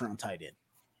a first round tight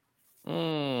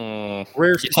end.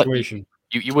 Rare situation.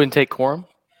 You wouldn't take Corum?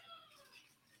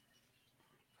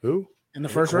 Who? In the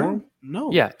first round?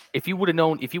 No. Yeah. If you would have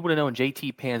known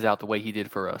JT pans out the way he did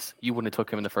for us, you wouldn't have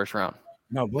took him in the first round.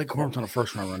 No, Blake Corum's not a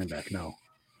first round running back. No.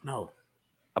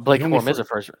 Blake Corum is a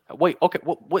first. Wait, okay.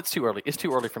 What's too early? It's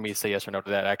too early for me to say yes or no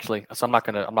to that. Actually, so I'm not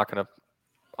gonna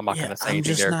say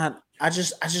anything there. I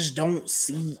just don't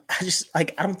see. I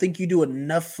don't think you do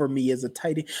enough for me as a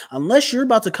tight end unless you're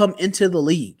about to come into the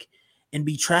league and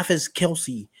be Travis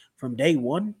Kelce from day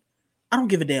one. I don't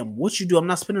give a damn what you do. I'm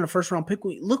not spending a first round pick.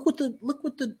 Look what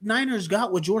the Niners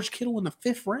got with George Kittle in the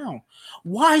 5th round.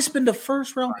 Why spend a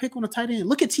first round pick on a tight end?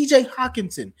 Look at TJ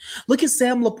Hawkinson. Look at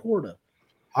Sam Laporta.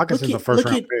 Hawkinson's a first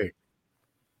round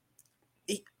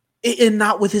pick. And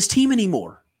not with his team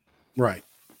anymore. Right.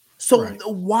 So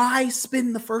why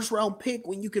spend the first round pick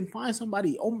when you can find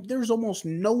somebody? There's almost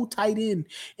no tight end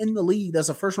in the league that's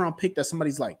a first round pick that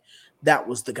somebody's like, that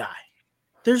was the guy.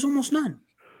 There's almost none.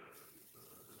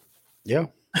 Yeah.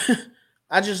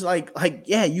 I just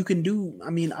yeah, you can do.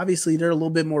 I mean, obviously they're a little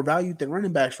bit more valued than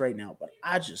running backs right now, but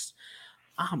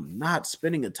I'm not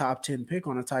spending a top 10 pick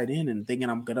on a tight end and thinking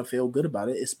I'm going to feel good about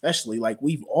it, especially like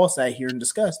we've all sat here and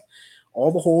discussed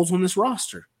all the holes on this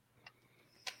roster.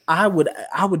 I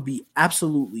would be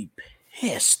absolutely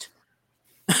pissed.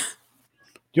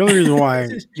 The only reason why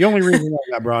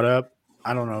I got brought up,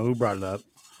 I don't know who brought it up.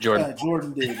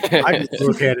 Jordan did. I just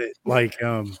look at it like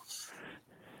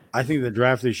I think the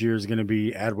draft this year is going to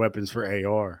be add weapons for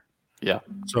AR. Yeah.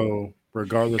 So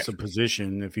regardless of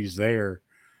position, if he's there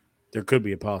could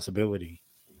be a possibility.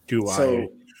 Do I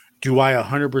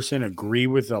 100% agree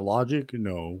with the logic?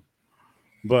 No.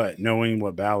 But knowing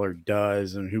what Ballard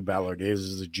does and who Ballard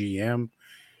is as a GM,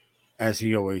 as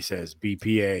he always says,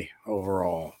 BPA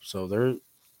overall. So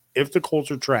if the Colts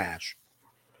are trash,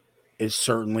 it's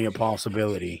certainly a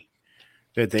possibility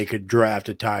that they could draft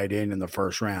a tight end in the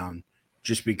first round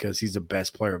just because he's the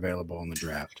best player available in the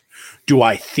draft. Do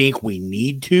I think we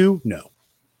need to? No.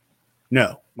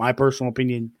 My personal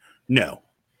opinion, no.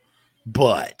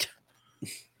 But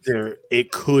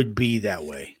it could be that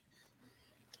way.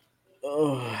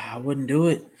 Oh, I wouldn't do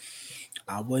it.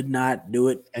 I would not do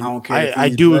it. And I don't care. I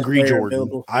do agree, Jordan.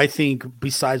 Available. I think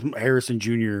besides Harrison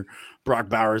Jr., Brock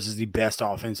Bowers is the best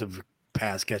offensive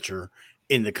pass catcher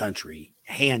in the country,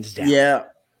 hands down. Yeah,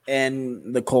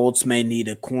 and the Colts may need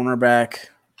a cornerback.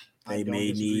 They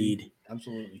may need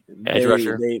absolutely edge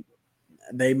rusher.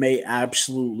 They may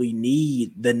absolutely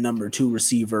need the number 2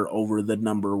 receiver over the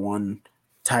number 1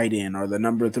 tight end, or the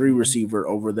number 3 receiver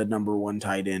over the number 1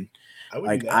 tight end.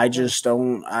 I just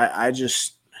don't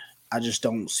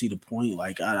see the point.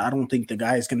 Like, I don't think the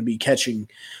guy is going to be catching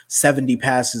 70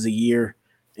 passes a year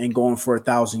and going for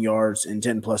 1,000 yards and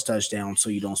 10 plus touchdowns. So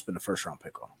you don't spend a first round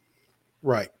pick on him.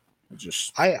 Right.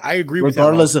 Just I agree with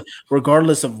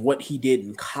regardless of what he did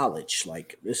in college.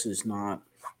 Like, this is not.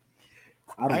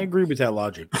 I agree with that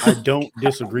logic. I don't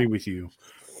disagree with you,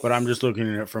 but I'm just looking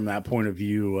at it from that point of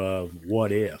view of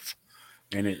what if,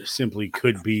 and it simply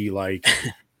could be like.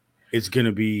 It's going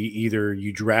to be either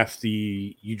you draft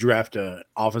a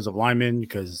offensive lineman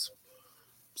because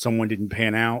someone didn't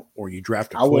pan out, or you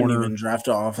draft a corner. I wouldn't even draft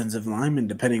an offensive lineman,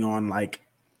 depending on like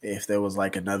if there was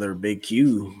like another big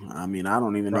Q. I mean, I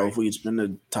don't even know if we'd spend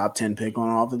a top 10 pick on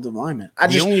an offensive lineman.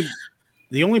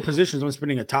 The only positions I'm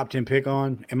spending a top 10 pick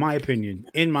on, in my opinion,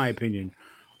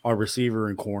 are receiver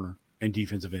and corner and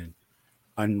defensive end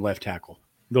and left tackle.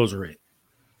 Those are it.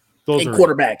 Those are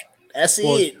quarterback. That's it.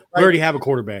 We already have a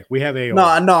quarterback. We have a no.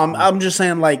 I'm just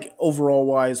saying, like overall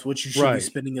wise, what you should be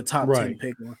spending a top 10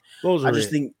 pick on. Those are I just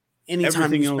think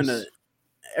anytime you spend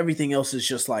everything else is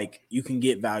just like you can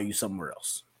get value somewhere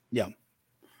else. Yeah.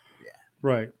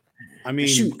 Right. I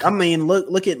mean,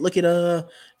 look at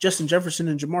Justin Jefferson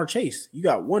and Jamar Chase. You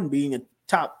got one being a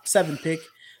top 7 pick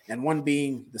and one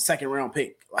being the second round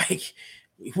pick. Like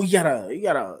you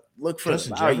gotta look for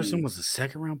Justin Jefferson was the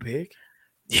second round pick.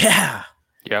 Yeah.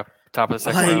 Top of the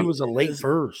second round. He was a late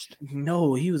first.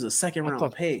 No, he was a second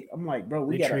round pick. I'm like, bro,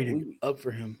 we traded up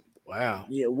for him. Wow.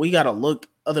 Yeah, we gotta look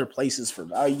other places for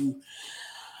value.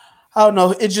 I don't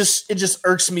know. It just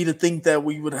irks me to think that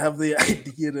we would have the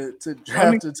idea to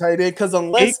draft a tight end because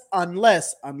unless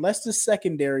the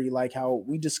secondary, like how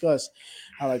we discussed,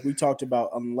 how like we talked about,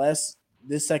 unless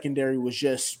this secondary was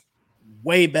just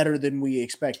way better than we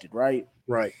expected, right?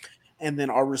 Right. And then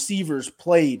our receivers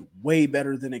played way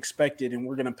better than expected, and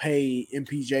we're gonna pay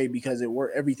MPJ because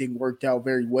everything worked out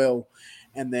very well,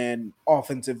 and then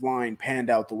offensive line panned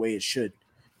out the way it should.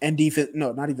 And defense,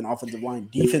 no, not even offensive line.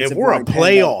 Defensive. If we're a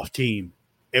playoff team,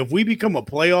 if we become a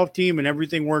playoff team and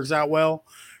everything works out well,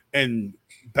 and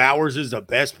Bowers is the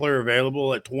best player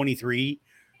available at 23,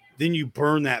 then you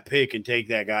burn that pick and take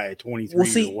that guy at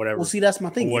 23 or whatever. Well, see, that's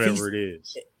my thing. Whatever it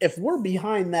is. If we're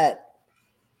behind that,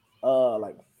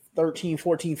 like 13,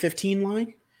 14, 15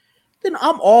 line, then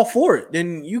I'm all for it.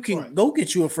 Then you can go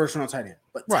get you a first round tight end.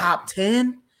 But top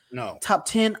 10. No. Top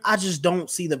 10, I just don't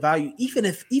see the value. Even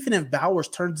if Bowers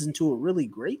turns into a really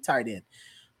great tight end,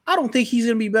 I don't think he's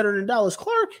going to be better than Dallas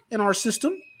Clark in our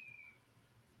system.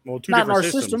 Well, not in our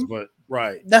system, but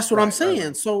That's what I'm saying.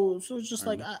 Right. So it's just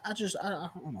like I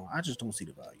don't know. I just don't see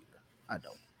the value there. I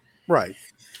don't. Right.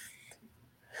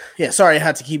 Yeah, sorry I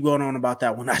had to keep going on about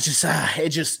that one. It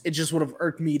just would have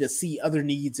irked me to see other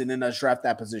needs and then us draft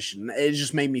that position. It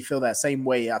just made me feel that same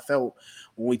way I felt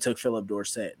when we took Philip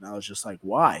Dorsett. And I was just like,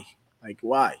 why? Like,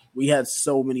 why? We had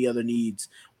so many other needs.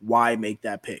 Why make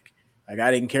that pick? Like, I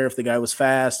didn't care if the guy was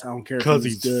fast. I don't care if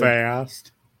he's good.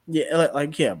 Fast. Yeah,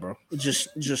 yeah, bro.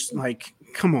 Just like,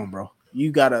 come on, bro.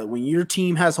 You gotta, when your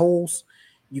team has holes,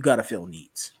 you gotta fill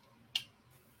needs.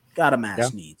 Gotta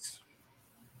match needs.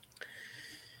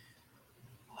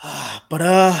 But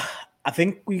I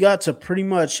think we got to pretty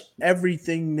much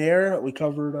everything there. We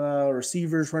covered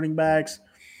receivers, running backs,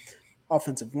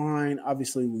 offensive line.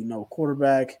 Obviously, we know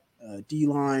quarterback,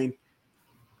 D-line,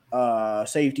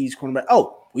 safeties, cornerback.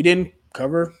 Oh, we didn't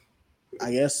cover,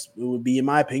 I guess it would be, in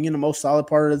my opinion, the most solid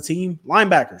part of the team,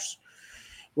 linebackers.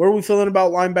 Where are we feeling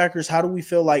about linebackers? How do we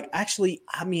feel like – actually,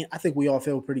 I mean, I think we all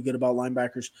feel pretty good about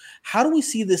linebackers. How do we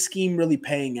see this scheme really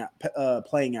playing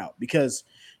out? Because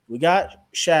 – we got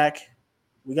Shaq,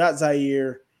 we got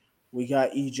Zaire, we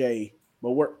got EJ,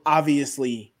 but we're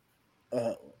obviously,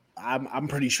 I'm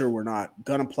pretty sure we're not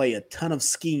going to play a ton of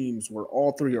schemes where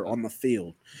all three are on the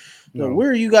field. So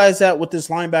where are you guys at with this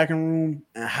linebacking room,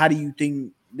 and how do you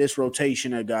think this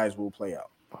rotation of guys will play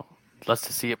out? Let's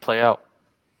just see it play out.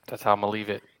 That's how I'm going to leave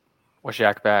it with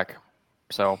Shaq back.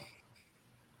 So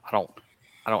I don't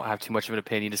have too much of an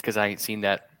opinion just because I ain't seen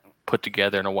that put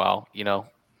together in a while, you know.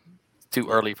 Too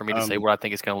early for me to say what I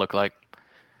think it's going to look like.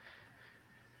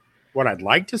 What I'd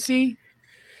like to see?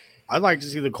 I'd like to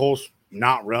see the Colts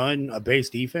not run a base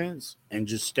defense and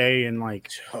just stay in like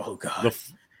the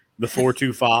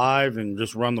 4-2-5 and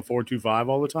just run the 4-2-5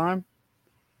 all the time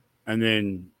and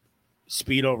then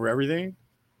speed over everything.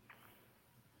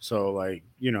 So like,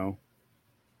 you know,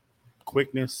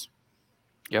 quickness.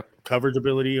 Yep. Coverage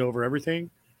ability over everything.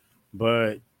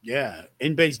 But yeah,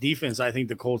 in base defense, I think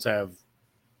the Colts have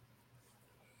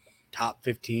top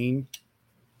 15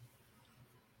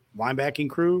 linebacking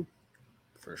crew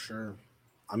for sure.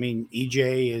 I mean,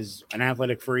 EJ is an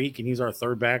athletic freak, and he's our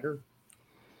third backer.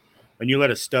 And you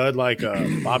let a stud like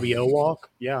Bobby O walk,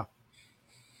 yeah.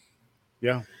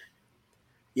 I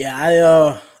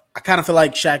kind of feel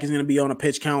like Shaq is going to be on a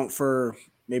pitch count for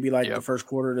maybe like the first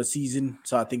quarter of the season,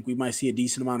 so I think we might see a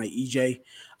decent amount of EJ.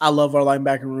 I love our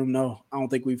linebacker room, though. I don't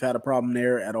think we've had a problem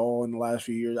there at all in the last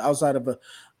few years, outside of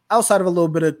a little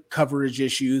bit of coverage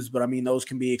issues, but I mean, those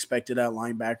can be expected at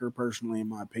linebacker, personally, in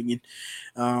my opinion.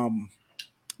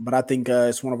 But I think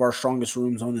it's one of our strongest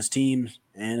rooms on this team,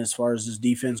 and as far as this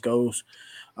defense goes.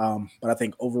 But I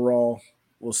think overall,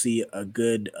 we'll see a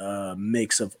good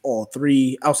mix of all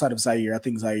three outside of Zaire. I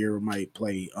think Zaire might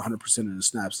play 100% of the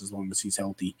snaps as long as he's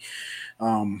healthy.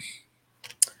 And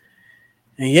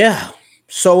yeah,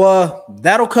 so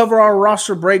that'll cover our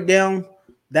roster breakdown.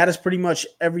 That is pretty much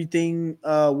everything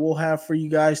we'll have for you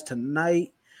guys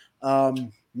tonight.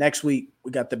 Next week,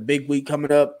 we got the big week coming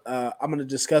up. I'm going to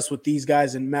discuss with these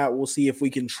guys and Matt. We'll see if we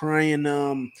can try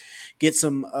and get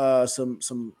some.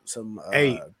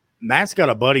 Hey, Matt's got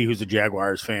a buddy who's a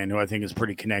Jaguars fan who I think is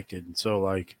pretty connected. So,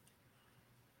 like,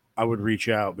 I would reach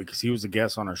out because he was a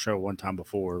guest on our show one time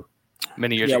before.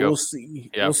 Many years ago. We'll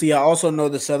see. Yeah. We'll see. I also know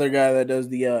this other guy that does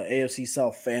the AFC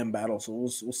South fan battle. So we'll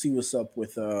see what's up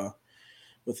with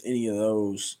any of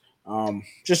those.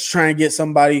 Just trying to get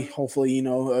somebody, hopefully,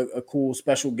 a cool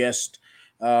special guest,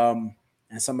 and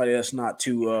somebody that's not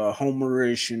too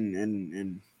homerish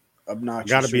and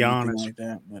obnoxious. Got to be honest, like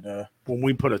that. But when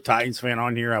we put a Titans fan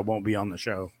on here, I won't be on the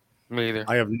show. Me either.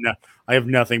 I have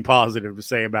nothing positive to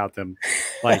say about them.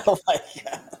 Like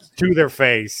to their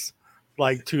face,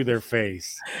 like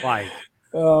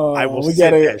I will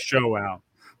sit that show out.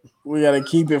 We gotta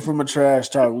keep it from a trash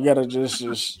talk. We gotta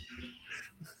just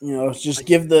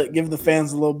give the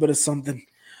fans a little bit of something.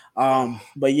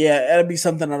 But yeah, that'd be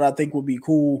something that I think would be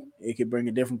cool. It could bring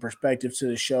a different perspective to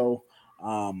the show.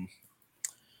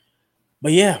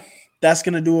 But yeah, that's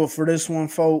gonna do it for this one,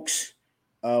 folks.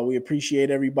 We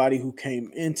appreciate everybody who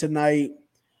came in tonight.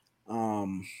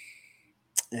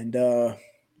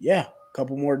 Yeah, a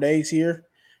couple more days here,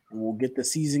 and we'll get the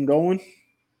season going.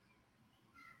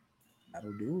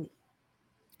 That'll do it.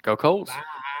 Go Colts. Bye.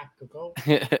 Go Colts.